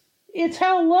enemies. It's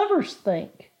how lovers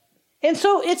think. And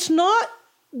so it's not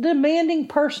demanding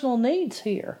personal needs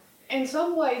here. In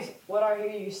some ways, what I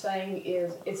hear you saying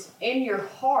is it's in your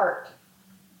heart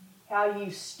how you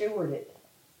steward it.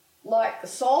 Like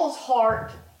Saul's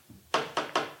heart,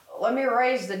 let me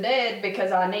raise the dead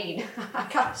because I need. I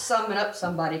got to summon up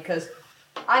somebody because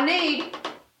I need.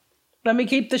 Let me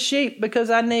keep the sheep because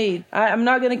I need. I'm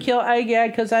not going to kill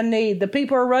Agag because I need. The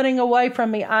people are running away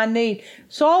from me. I need.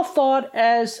 Saul thought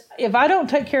as, if I don't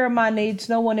take care of my needs,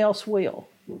 no one else will.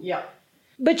 Yeah.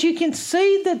 But you can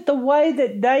see that the way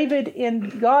that David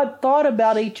and God thought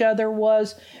about each other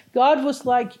was, God was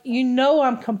like, you know,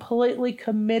 I'm completely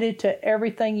committed to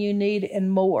everything you need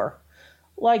and more.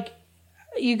 Like,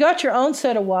 you got your own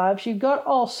set of wives. You've got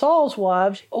all Saul's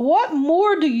wives. What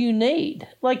more do you need?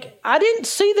 Like, I didn't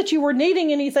see that you were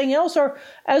needing anything else, or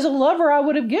as a lover, I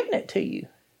would have given it to you.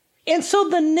 And so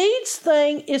the needs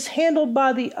thing is handled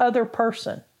by the other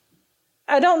person.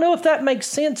 I don't know if that makes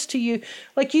sense to you.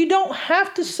 Like, you don't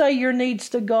have to say your needs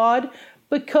to God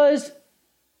because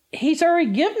he's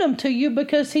already given them to you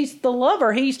because he's the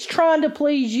lover. He's trying to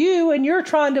please you and you're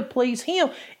trying to please him.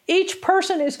 Each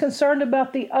person is concerned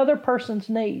about the other person's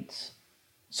needs.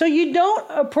 So you don't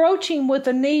approach him with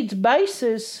a needs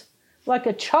basis like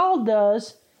a child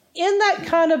does. In that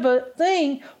kind of a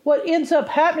thing, what ends up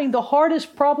happening, the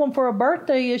hardest problem for a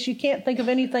birthday is you can't think of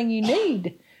anything you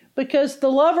need. Because the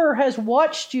lover has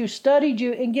watched you, studied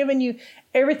you, and given you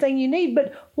everything you need.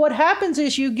 But what happens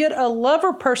is you get a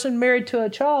lover person married to a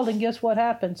child, and guess what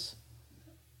happens?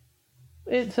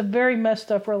 It's a very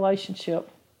messed up relationship.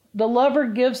 The lover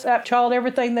gives that child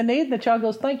everything they need, and the child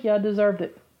goes, thank you, I deserved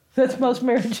it. That's most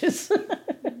marriages.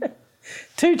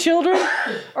 2 children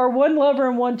or 1 lover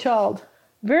and 1 child.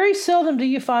 Very seldom do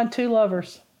you find 2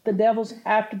 lovers. The devil's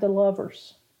after the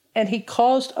lovers. And he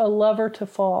caused a lover to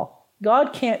fall.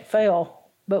 God can't fail,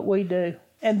 but we do.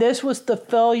 And this was the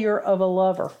failure of a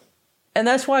lover. And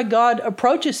that's why God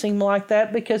approaches him like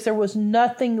that, because there was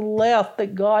nothing left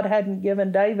that God hadn't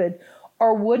given David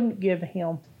or wouldn't give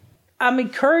him. I'm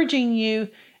encouraging you,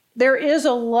 there is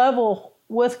a level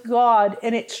with God,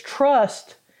 and it's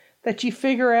trust that you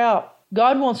figure out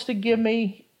God wants to give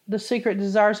me the secret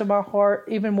desires of my heart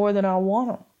even more than I want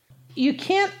them. You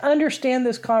can't understand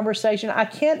this conversation. I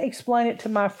can't explain it to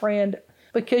my friend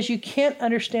because you can't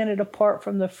understand it apart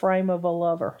from the frame of a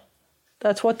lover.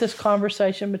 That's what this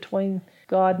conversation between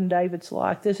God and David's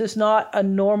like. This is not a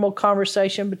normal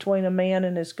conversation between a man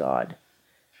and his God.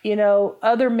 You know,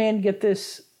 other men get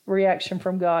this reaction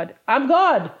from God. I'm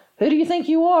God. Who do you think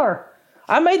you are?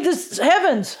 I made the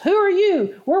heavens. Who are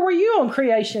you? Where were you on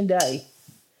creation day?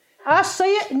 I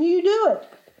say it and you do it.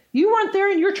 You weren't there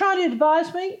and you're trying to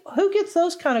advise me? Who gets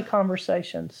those kind of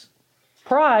conversations?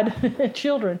 Pride,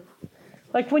 children.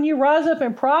 Like when you rise up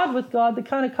in pride with God, the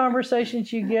kind of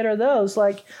conversations you get are those.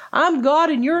 Like, I'm God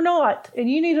and you're not. And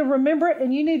you need to remember it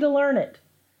and you need to learn it.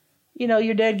 You know,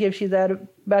 your dad gives you that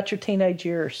about your teenage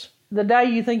years. The day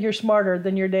you think you're smarter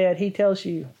than your dad, he tells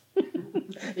you.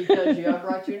 He tells you, I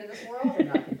brought you into this world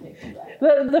and I can take you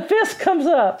back. The fist comes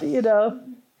up, you know.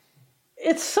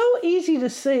 It's so easy to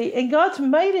see, and God's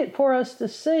made it for us to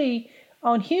see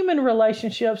on human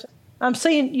relationships. I'm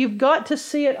saying you've got to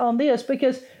see it on this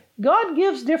because God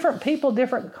gives different people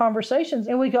different conversations,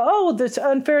 and we go, oh, this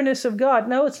unfairness of God.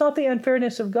 No, it's not the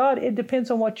unfairness of God. It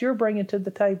depends on what you're bringing to the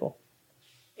table.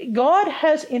 God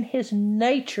has in his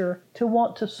nature to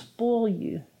want to spoil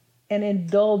you and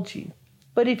indulge you.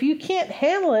 But if you can't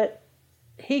handle it,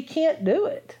 he can't do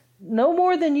it. No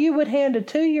more than you would hand a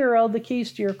 2-year-old the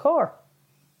keys to your car.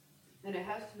 And it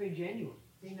has to be genuine.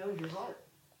 He knows your heart.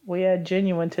 We add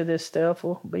genuine to this stuff.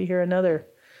 We'll be here another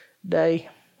day.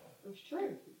 It's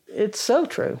true. It's so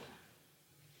true.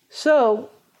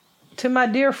 So, to my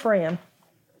dear friend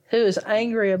who is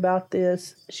angry about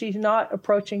this, she's not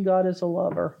approaching God as a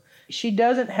lover. She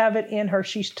doesn't have it in her.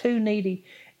 She's too needy.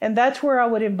 And that's where I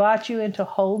would invite you into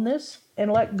wholeness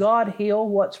and let God heal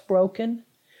what's broken,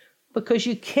 because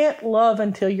you can't love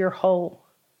until you're whole.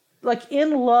 Like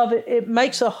in love, it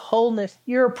makes a wholeness.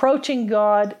 You're approaching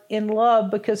God in love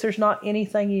because there's not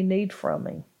anything you need from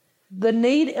him. The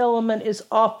need element is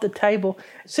off the table.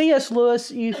 C.S. Lewis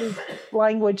uses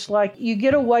language like you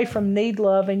get away from need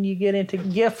love and you get into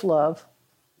gift love.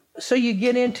 So you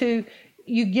give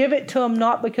it to them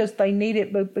not because they need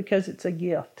it, but because it's a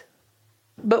gift.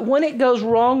 But when it goes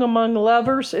wrong among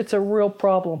lovers, it's a real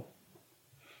problem.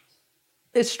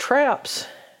 It's traps.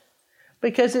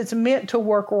 Because it's meant to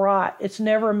work right. It's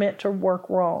never meant to work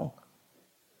wrong.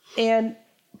 And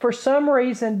for some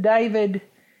reason, David,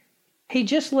 he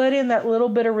just let in that little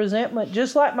bit of resentment,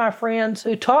 just like my friends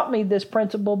who taught me this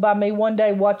principle by me one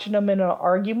day watching them in an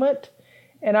argument.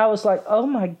 And I was like, oh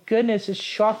my goodness, it's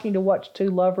shocking to watch two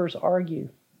lovers argue.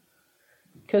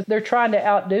 Because they're trying to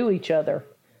outdo each other.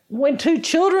 When two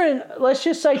children, let's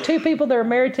just say two people that are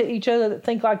married to each other that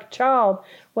think like a child,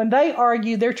 when they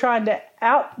argue, they're trying to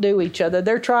outdo each other.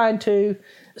 They're trying to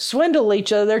swindle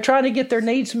each other. They're trying to get their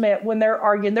needs met when they're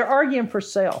arguing. They're arguing for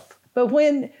self. But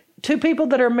when two people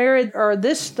that are married are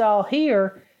this style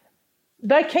here,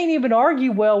 they can't even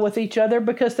argue well with each other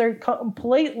because they're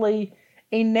completely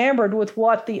enamored with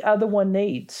what the other one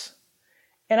needs.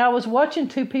 And I was watching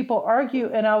two people argue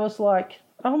and I was like,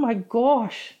 oh my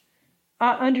gosh,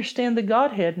 I understand the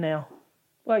Godhead now.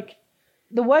 Like,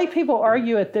 the way people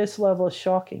argue at this level is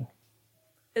shocking.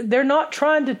 They're not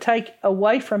trying to take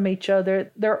away from each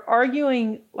other. They're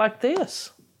arguing like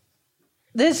this.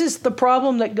 This is the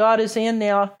problem that God is in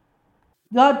now.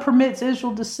 God permits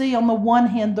Israel to see, on the one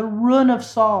hand, the ruin of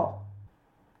Saul,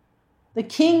 the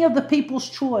king of the people's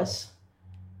choice,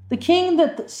 the king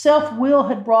that self-will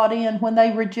had brought in when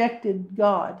they rejected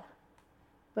God.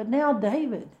 But now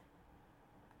David,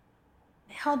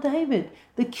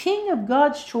 the king of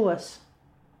God's choice.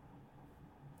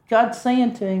 God's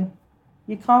saying to him,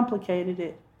 you complicated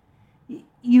it.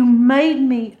 You made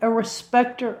me a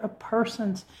respecter of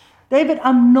persons. David,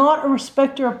 I'm not a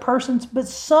respecter of persons, but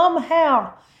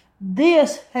somehow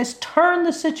this has turned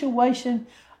the situation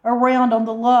around on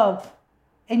the love,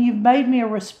 and you've made me a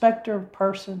respecter of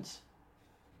persons.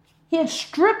 He had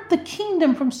stripped the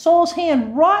kingdom from Saul's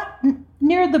hand right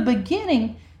near the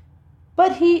beginning,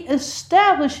 but he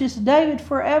establishes David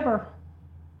forever.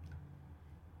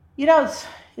 You know,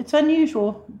 it's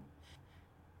unusual.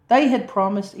 They had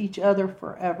promised each other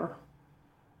forever.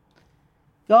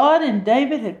 God and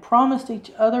David had promised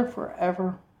each other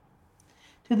forever.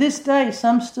 To this day,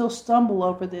 some still stumble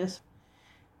over this.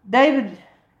 David,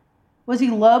 was he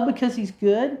loved because he's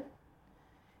good?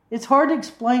 It's hard to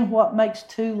explain what makes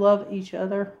two love each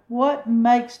other. What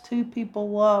makes two people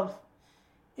love?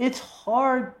 It's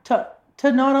hard to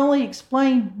not only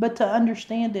explain, but to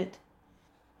understand it.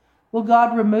 Will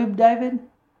God remove David?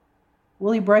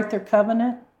 Will he break their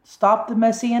covenant? Stop the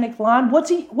messianic line? What's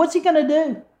he going to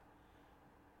do?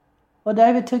 Well,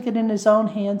 David took it in his own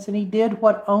hands, and he did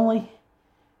what only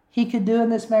he could do in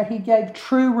this matter. He gave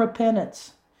true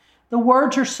repentance. The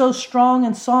words are so strong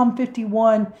in Psalm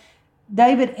 51.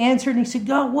 David answered and he said,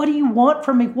 God, what do you want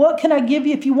from me? What can I give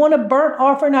you? If you want a burnt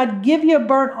offering, I'd give you a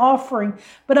burnt offering.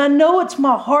 But I know it's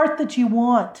my heart that you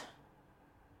want.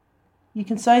 You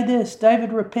can say this,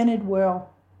 David repented well.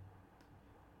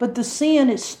 But the sin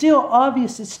is still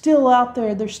obvious. It's still out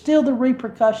there. There's still the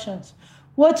repercussions.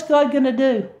 What's God going to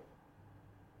do?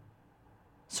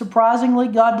 Surprisingly,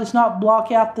 God does not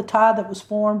block out the tie that was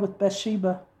formed with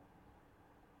Bathsheba.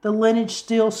 The lineage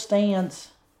still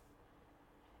stands.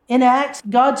 In Acts,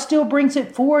 God still brings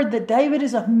it forward that David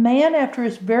is a man after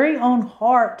his very own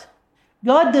heart.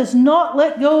 God does not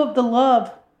let go of the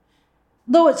love.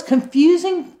 Though it's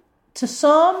confusing to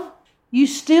some, you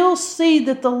still see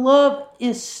that the love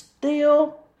is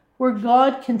still where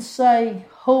God can say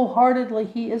wholeheartedly,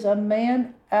 he is a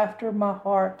man after my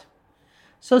heart.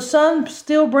 So some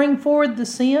still bring forward the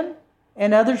sin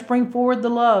and others bring forward the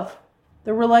love,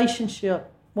 the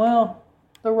relationship. Well,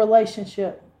 the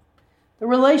relationship. The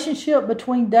relationship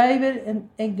between David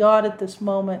and God at this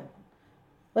moment.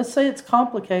 Let's say it's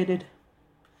complicated.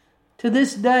 To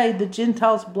this day, the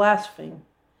Gentiles blaspheme.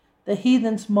 The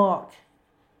heathens mock.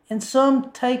 And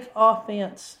some take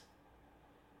offense.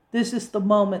 This is the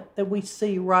moment that we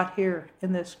see right here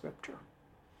in this scripture.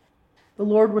 The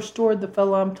Lord restored the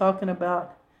fellow I'm talking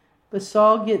about. But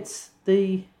Saul gets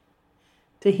to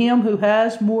him who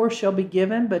has more shall be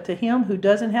given, but to him who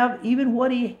doesn't have, even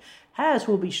what he has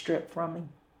will be stripped from him.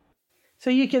 So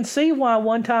you can see why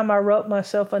one time I wrote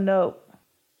myself a note.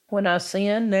 When I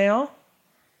sin now,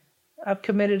 I've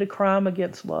committed a crime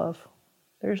against love.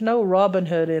 There's no Robin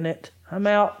Hood in it. I'm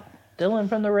out stealing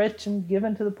from the rich and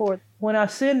giving to the poor. When I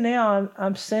sin now,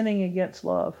 I'm sinning against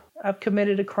love. I've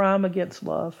committed a crime against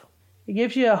love. It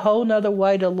gives you a whole nother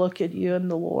way to look at you and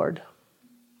the Lord.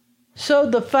 So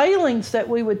the failings that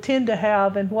we would tend to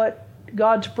have and what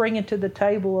God's bringing to the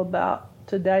table about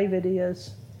to David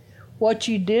is, what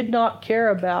you did not care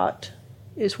about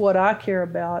is what I care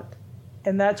about,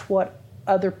 and that's what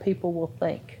other people will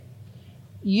think.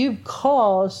 You've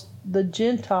caused the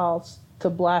Gentiles to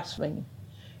blaspheme.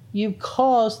 You've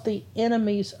caused the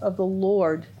enemies of the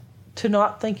Lord to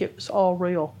not think it was all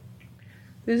real.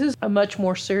 This is a much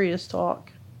more serious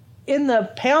talk. In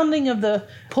the pounding of the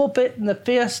pulpit and the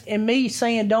fist and me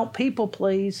saying, don't people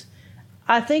please,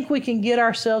 I think we can get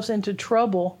ourselves into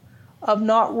trouble of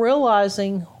not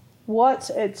realizing what's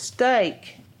at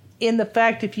stake in the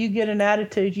fact if you get an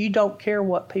attitude, you don't care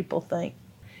what people think.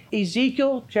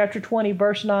 Ezekiel chapter 20,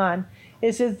 verse 9,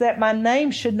 it says that my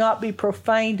name should not be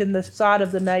profaned in the sight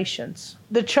of the nations.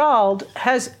 The child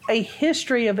has a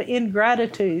history of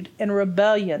ingratitude and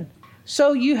rebellion.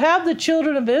 So you have the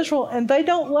children of Israel, and they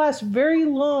don't last very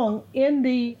long in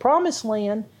the promised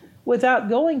land without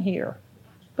going here.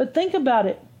 But think about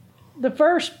it. The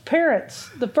first parents,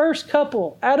 the first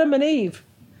couple, Adam and Eve,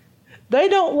 they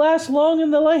don't last long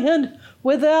in the land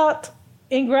without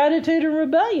ingratitude and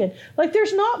rebellion. Like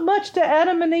there's not much to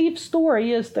Adam and Eve's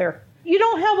story, is there? You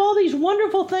don't have all these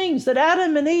wonderful things that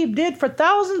Adam and Eve did for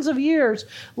thousands of years,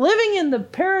 living in the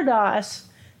paradise.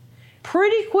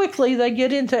 Pretty quickly they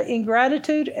get into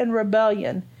ingratitude and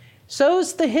rebellion. So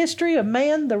is the history of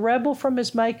man, the rebel from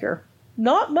his maker.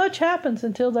 Not much happens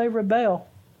until they rebel.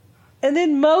 And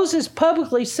then Moses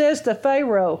publicly says to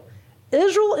Pharaoh,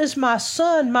 Israel is my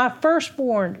son, my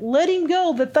firstborn. Let him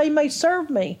go that they may serve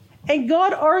me. And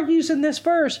God argues in this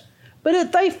verse, but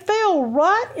if they fell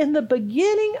right in the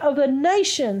beginning of the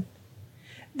nation,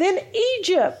 then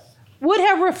Egypt would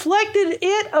have reflected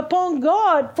it upon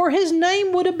God, for his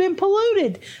name would have been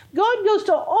polluted. God goes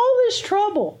to all this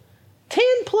trouble, 10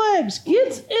 plagues,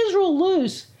 gets Israel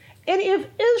loose. And if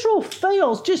Israel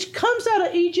fails, just comes out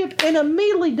of Egypt and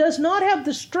immediately does not have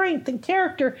the strength and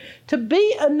character to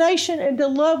be a nation and to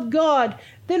love God,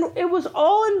 then it was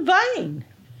all in vain.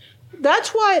 That's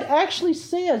why it actually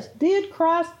says, did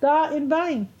Christ die in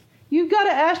vain? You've got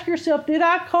to ask yourself, did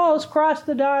I cause Christ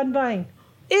to die in vain?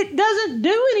 It doesn't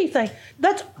do anything.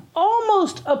 That's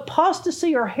almost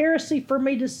apostasy or heresy for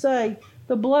me to say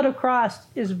the blood of Christ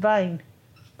is vain.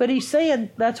 But he's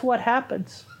saying that's what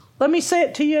happens. Let me say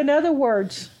it to you in other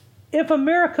words. If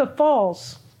America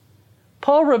falls,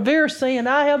 Paul Revere saying,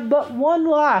 I have but one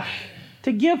life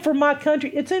to give for my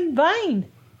country. It's in vain.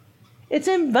 It's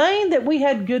in vain that we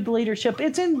had good leadership.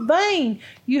 It's in vain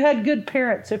you had good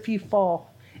parents if you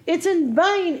fall. It's in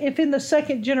vain if in the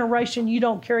second generation you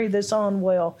don't carry this on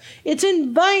well. It's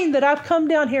in vain that I've come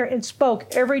down here and spoke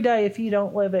every day if you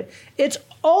don't live it. It's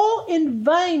all in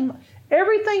vain.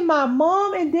 Everything my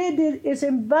mom and dad did is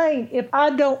in vain if I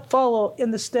don't follow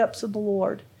in the steps of the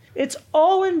Lord. It's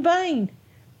all in vain.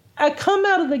 I come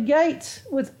out of the gates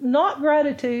with not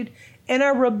gratitude, and I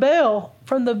rebel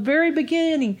from the very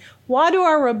beginning. Why do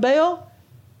I rebel?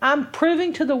 I'm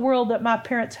proving to the world that my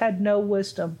parents had no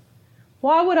wisdom.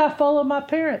 Why would I follow my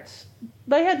parents?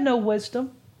 They had no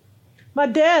wisdom. My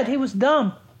dad, he was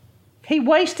dumb. He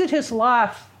wasted his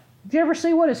life. Did you ever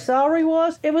see what his salary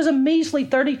was? It was a measly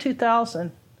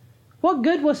 $32,000. What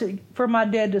good was it for my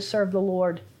dad to serve the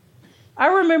Lord? I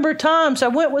remember times I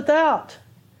went without.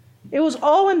 It was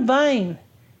all in vain.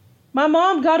 My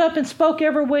mom got up and spoke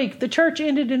every week. The church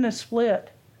ended in a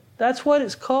split. That's what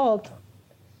it's called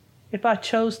if I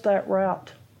chose that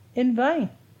route. In vain.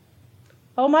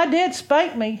 Oh, my dad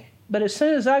spanked me, but as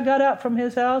soon as I got out from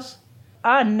his house,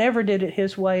 I never did it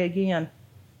his way again.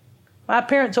 My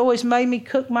parents always made me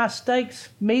cook my steaks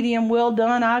medium well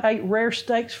done. I ate rare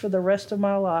steaks for the rest of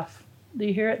my life. Do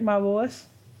you hear it in my voice?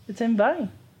 It's in vain.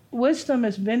 Wisdom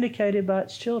is vindicated by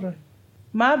its children.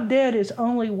 My dad is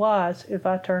only wise if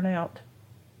I turn out.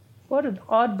 What an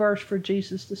odd verse for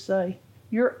Jesus to say.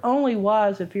 You're only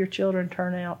wise if your children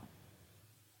turn out.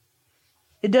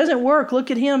 It doesn't work. Look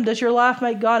at him. Does your life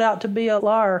make God out to be a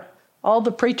liar? All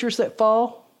the preachers that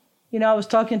fall. You know, I was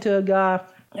talking to a guy.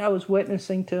 I was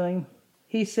witnessing to him.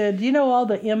 He said, you know, all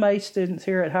the MA students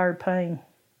here at Higher Payne,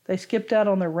 they skipped out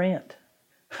on their rent.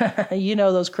 You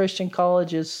know, those Christian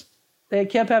colleges. They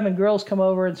kept having girls come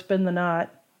over and spend the night.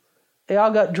 They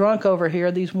all got drunk over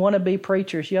here, these wannabe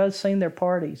preachers. You all seen their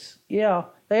parties. Yeah,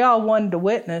 they all wanted to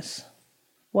witness.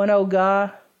 One old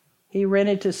guy, he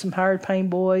rented to some Higher Payne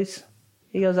boys.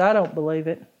 He goes, I don't believe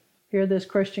it. Here, this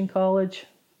Christian college,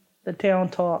 the town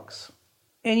talks.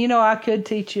 And you know, I could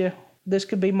teach you, this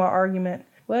could be my argument.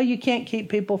 Well, you can't keep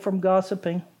people from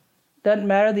gossiping. Doesn't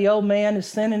matter, the old man is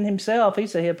sinning himself.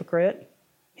 He's a hypocrite.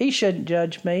 He shouldn't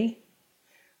judge me.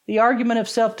 The argument of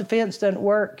self-defense doesn't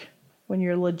work when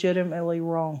you're legitimately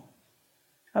wrong.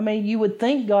 I mean, you would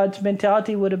think God's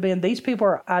mentality would have been, these people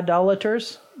are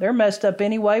idolaters. They're messed up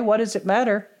anyway. What does it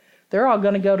matter? They're all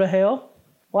going to go to hell.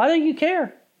 Why do you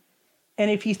care?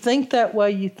 And if you think that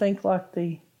way, you think like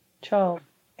the child.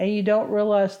 And you don't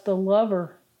realize the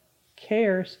lover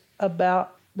cares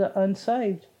about the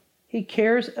unsaved. He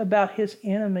cares about his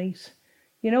enemies.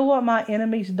 You know what my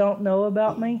enemies don't know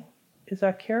about me? Is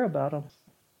I care about them.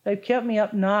 They've kept me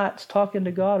up nights talking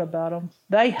to God about them.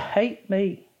 They hate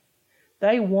me.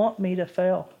 They want me to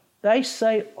fail. They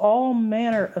say all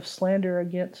manner of slander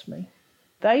against me.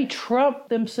 They trump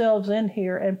themselves in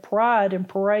here and pride and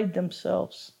parade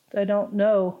themselves. They don't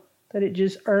know that it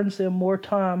just earns them more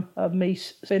time of me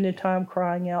spending time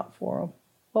crying out for them.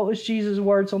 What was Jesus'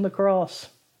 words on the cross?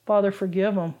 Father,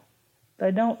 forgive them.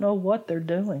 They don't know what they're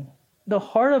doing. The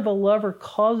heart of a lover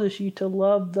causes you to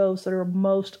love those that are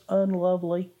most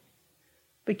unlovely.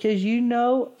 Because you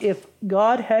know, if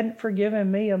God hadn't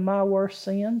forgiven me of my worst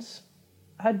sins,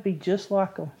 I'd be just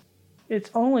like them.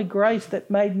 It's only grace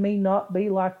that made me not be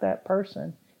like that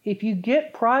person. If you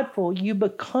get prideful, you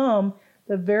become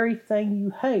the very thing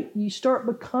you hate. You start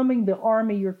becoming the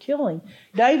army you're killing.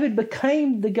 David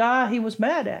became the guy he was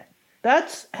mad at.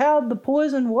 That's how the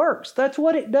poison works. That's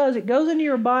what it does. It goes into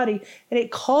your body and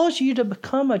it causes you to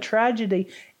become a tragedy.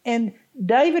 And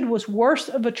David was worse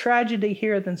of a tragedy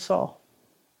here than Saul.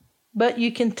 But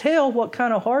you can tell what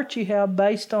kind of heart you have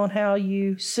based on how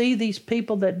you see these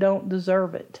people that don't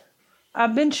deserve it.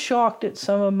 I've been shocked at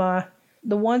some of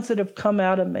the ones that have come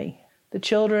out of me, the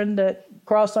children that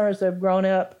cross-learners that have grown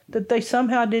up, that they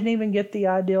somehow didn't even get the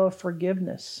idea of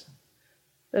forgiveness,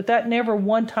 that never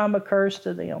one time occurs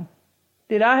to them.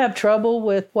 Did I have trouble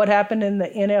with what happened in the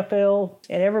NFL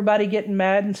and everybody getting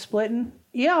mad and splitting?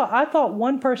 Yeah, I thought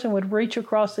one person would reach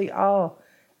across the aisle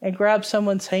and grab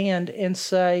someone's hand and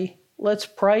say, let's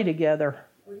pray together.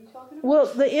 What are you talking about? Well,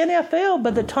 the NFL,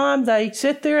 by the time they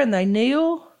sit there and they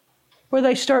kneel, where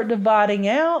they start dividing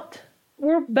out,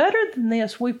 we're better than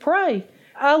this. We pray.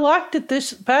 I liked it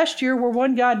this past year where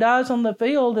one guy dies on the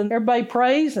field and everybody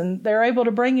prays and they're able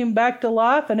to bring him back to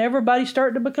life and everybody's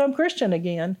starting to become Christian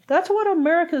again. That's what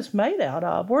America's made out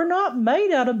of. We're not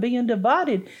made out of being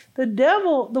divided. The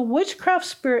devil, the witchcraft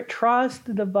spirit tries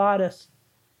to divide us.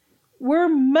 We're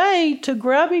made to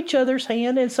grab each other's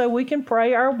hand and so we can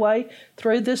pray our way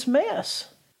through this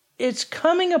mess. It's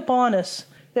coming upon us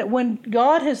that when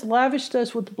God has lavished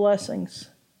us with blessings,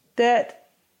 that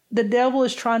the devil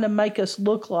is trying to make us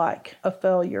look like a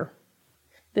failure.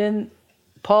 Then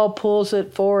Paul pulls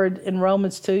it forward in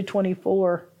Romans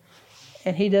 2:24,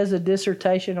 and he does a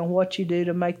dissertation on what you do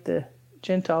to make the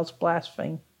Gentiles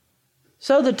blaspheme.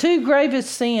 So the two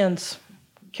gravest sins,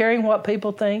 caring what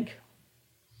people think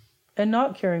and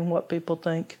not caring what people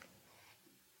think.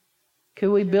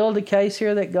 Could we build a case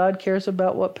here that God cares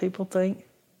about what people think?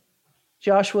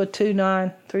 Joshua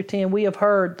 2:9-10, we have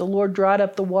heard the Lord dried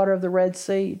up the water of the Red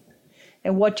Sea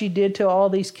and what you did to all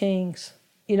these kings.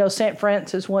 You know, St.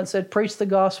 Francis once said, preach the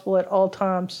gospel at all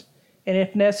times, and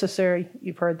if necessary,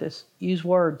 you've heard this, use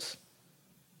words.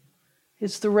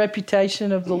 It's the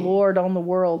reputation of the Lord on the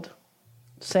world.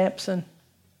 Samson,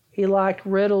 he liked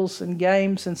riddles and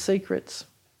games and secrets.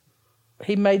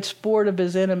 He made sport of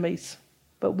his enemies,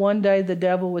 but one day the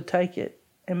devil would take it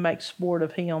and make sport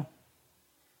of him.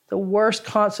 The worst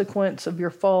consequence of your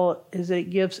fall is that it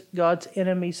gives God's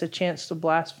enemies a chance to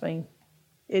blaspheme.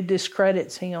 It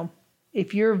discredits him.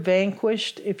 If you're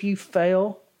vanquished, if you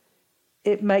fail,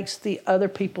 it makes the other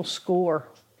people score.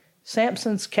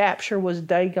 Samson's capture was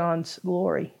Dagon's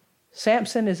glory.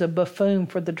 Samson is a buffoon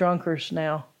for the drunkards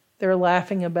now. They're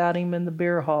laughing about him in the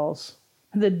beer halls.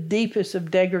 The deepest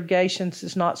of degradations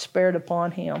is not spared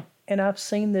upon him. And I've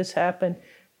seen this happen.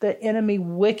 The enemy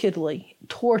wickedly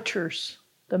tortures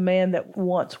the man that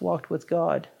once walked with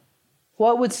God.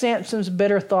 What would Samson's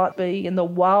bitter thought be in the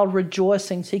wild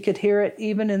rejoicings? He could hear it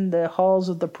even in the halls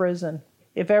of the prison.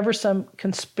 If ever some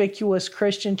conspicuous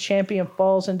Christian champion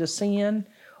falls into sin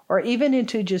or even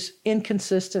into just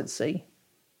inconsistency,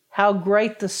 how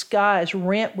great the sky is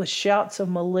rent with shouts of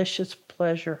malicious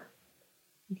pleasure.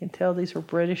 You can tell these are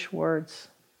British words,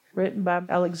 written by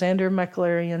Alexander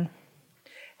MacLaren.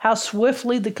 How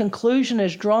swiftly the conclusion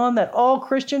is drawn that all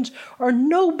Christians are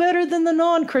no better than the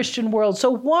non-Christian world. So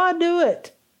why do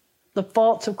it? The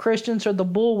faults of Christians are the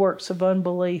bulwarks of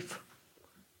unbelief.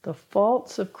 The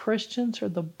faults of Christians are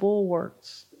the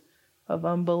bulwarks of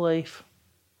unbelief.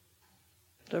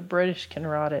 The British can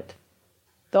write it.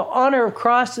 The honor of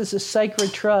Christ is a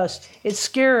sacred trust. It's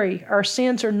scary. Our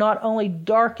sins are not only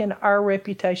darken our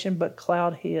reputation, but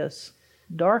cloud his.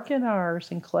 Darken ours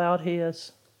and cloud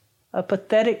his. A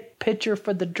pathetic picture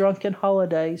for the drunken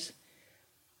holidays.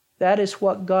 That is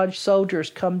what God's soldiers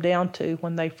come down to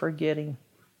when they forget him.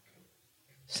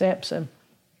 Samson,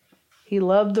 he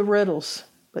loved the riddles,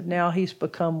 but now he's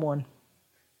become one.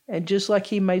 And just like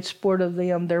he made sport of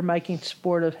them, they're making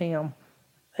sport of him.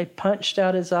 They punched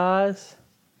out his eyes,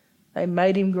 they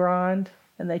made him grind,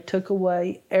 and they took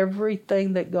away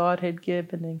everything that God had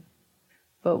given him.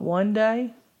 But one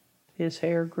day, his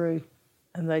hair grew,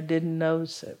 and they didn't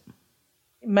notice it.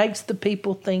 It makes the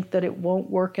people think that it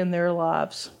won't work in their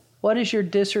lives. What is your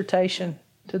dissertation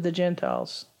to the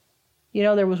Gentiles? You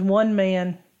know, there was one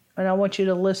man, and I want you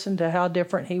to listen to how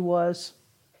different he was.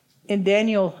 In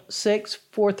Daniel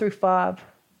 6:4-5,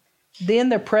 then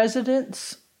the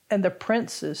presidents and the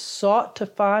princes sought to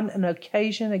find an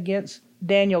occasion against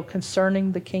Daniel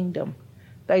concerning the kingdom.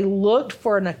 They looked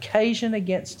for an occasion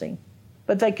against him,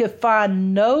 but they could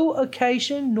find no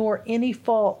occasion nor any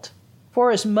fault.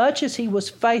 For as much as he was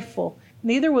faithful,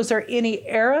 neither was there any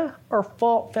error or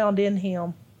fault found in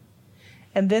him.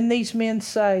 And then these men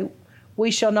say, we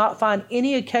shall not find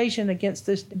any occasion against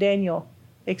this Daniel,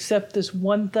 except this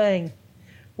one thing.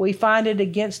 We find it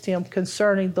against him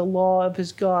concerning the law of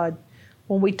his God.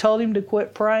 When we told him to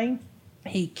quit praying,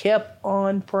 he kept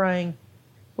on praying.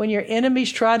 When your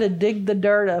enemies try to dig the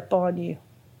dirt up on you,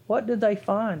 what did they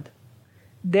find?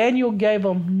 Daniel gave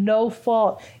them no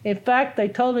fault. In fact, they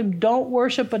told him, don't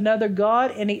worship another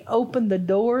God, and he opened the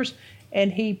doors,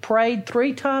 and he prayed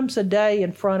 3 times a day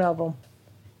in front of them.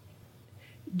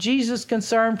 Jesus'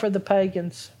 concern for the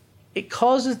pagans. It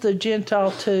causes the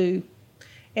Gentile too.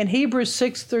 In Hebrews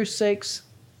 6-6,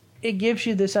 it gives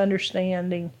you this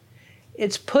understanding.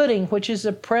 It's putting, which is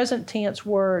a present tense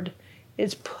word,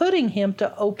 it's putting him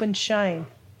to open shame.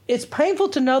 It's painful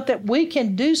to note that we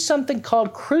can do something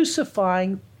called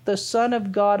crucifying the Son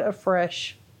of God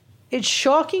afresh. It's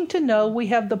shocking to know we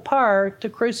have the power to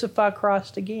crucify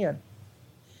Christ again.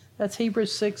 That's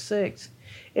Hebrews 6:6.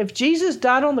 If Jesus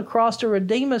died on the cross to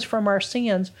redeem us from our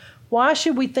sins, why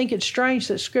should we think it strange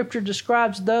that Scripture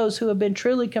describes those who have been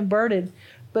truly converted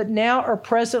but now are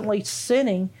presently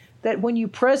sinning, that when you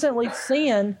presently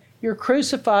sin, you're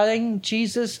crucifying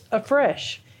Jesus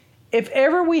afresh? If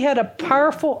ever we had a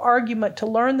powerful argument to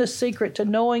learn the secret to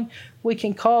knowing we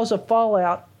can cause a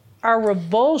fallout, our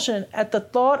revulsion at the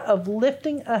thought of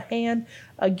lifting a hand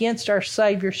against our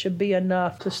Savior should be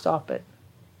enough to stop it.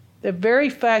 The very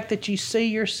fact that you see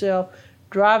yourself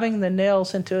driving the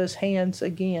nails into his hands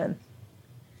again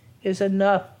is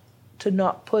enough to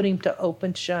not put him to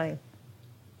open shame.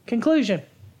 Conclusion.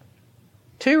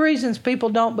 2 reasons people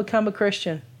don't become a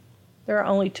Christian. There are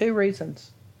only 2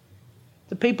 reasons.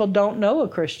 The people don't know a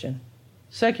Christian.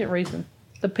 Second reason,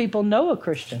 the people know a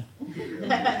Christian.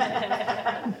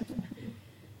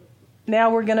 Now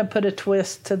we're going to put a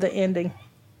twist to the ending.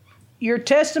 Your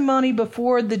testimony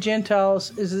before the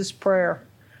Gentiles is this prayer.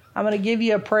 I'm going to give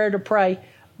you a prayer to pray,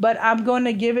 but I'm going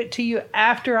to give it to you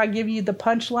after I give you the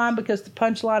punchline, because the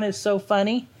punchline is so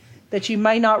funny that you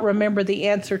may not remember the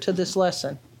answer to this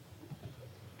lesson.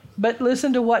 But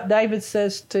listen to what David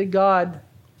says to God,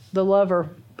 the lover.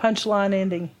 Punchline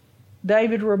ending.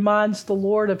 David reminds the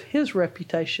Lord of his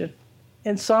reputation.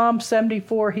 In Psalm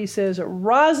 74, he says,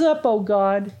 "Rise up, O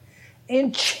God,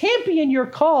 and champion your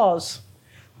cause.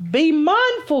 Be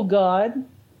mindful, God.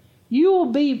 You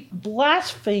will be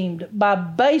blasphemed by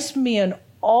base men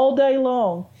all day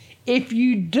long if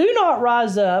you do not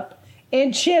rise up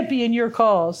and champion your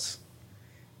cause."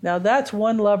 Now that's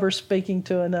one lover speaking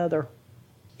to another.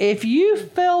 If you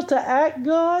fail to act,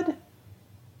 God,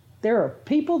 there are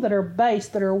people that are base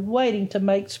that are waiting to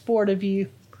make sport of you.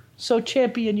 So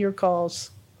champion your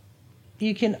cause.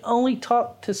 You can only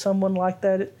talk to someone like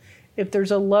that if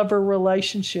there's a lover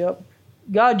relationship.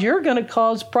 God, you're going to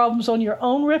cause problems on your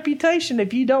own reputation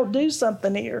if you don't do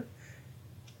something here.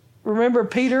 Remember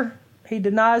Peter? He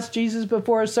denies Jesus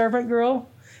before a servant girl.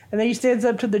 And then he stands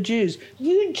up to the Jews.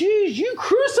 "You Jews, you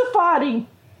crucified him."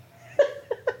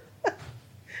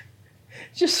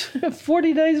 Just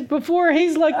 40 days before,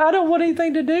 he's like, "I don't want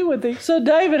anything to do with him." So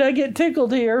David, I get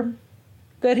tickled here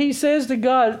that he says to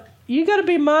God, you got to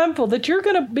be mindful that you're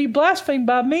going to be blasphemed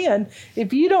by men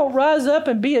if you don't rise up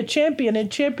and be a champion and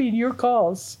champion your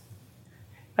cause.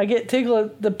 I get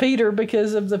tickled at the Peter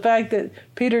because of the fact that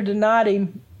Peter denied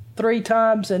him 3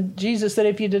 times, and Jesus said,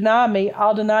 "If you deny me,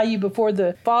 I'll deny you before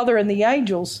the Father and the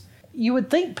angels." You would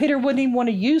think Peter wouldn't even want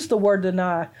to use the word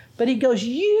deny, but he goes,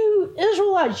 "You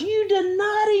Israelites, you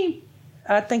denied him."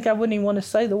 I think I wouldn't even want to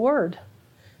say the word.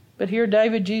 But here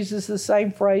David uses the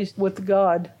same phrase with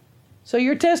God. So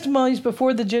your testimonies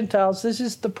before the Gentiles, this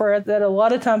is the prayer that a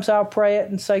lot of times I'll pray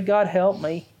it and say, "God, help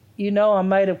me. You know I'm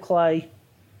made of clay."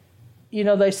 You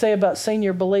know, they say about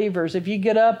senior believers, if you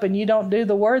get up and you don't do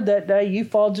the word that day, you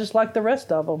fall just like the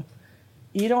rest of them.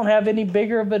 You don't have any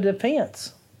bigger of a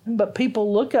defense. But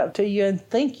people look up to you and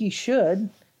think you should,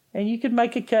 and you could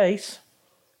make a case.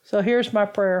 So here's my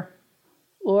prayer.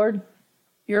 Lord,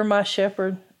 you're my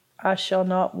shepherd. I shall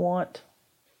not want.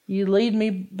 You lead me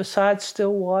beside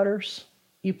still waters.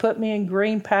 You put me in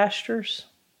green pastures.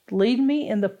 Lead me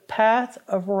in the path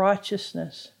of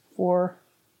righteousness for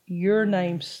your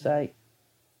name's sake,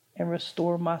 and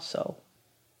restore my soul.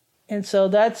 And so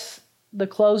that's the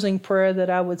closing prayer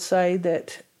that I would say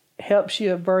that helps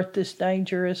you avert this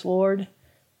danger is, Lord,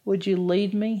 would you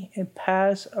lead me in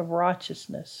paths of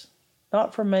righteousness,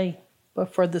 not for me,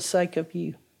 but for the sake of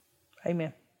you.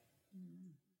 Amen.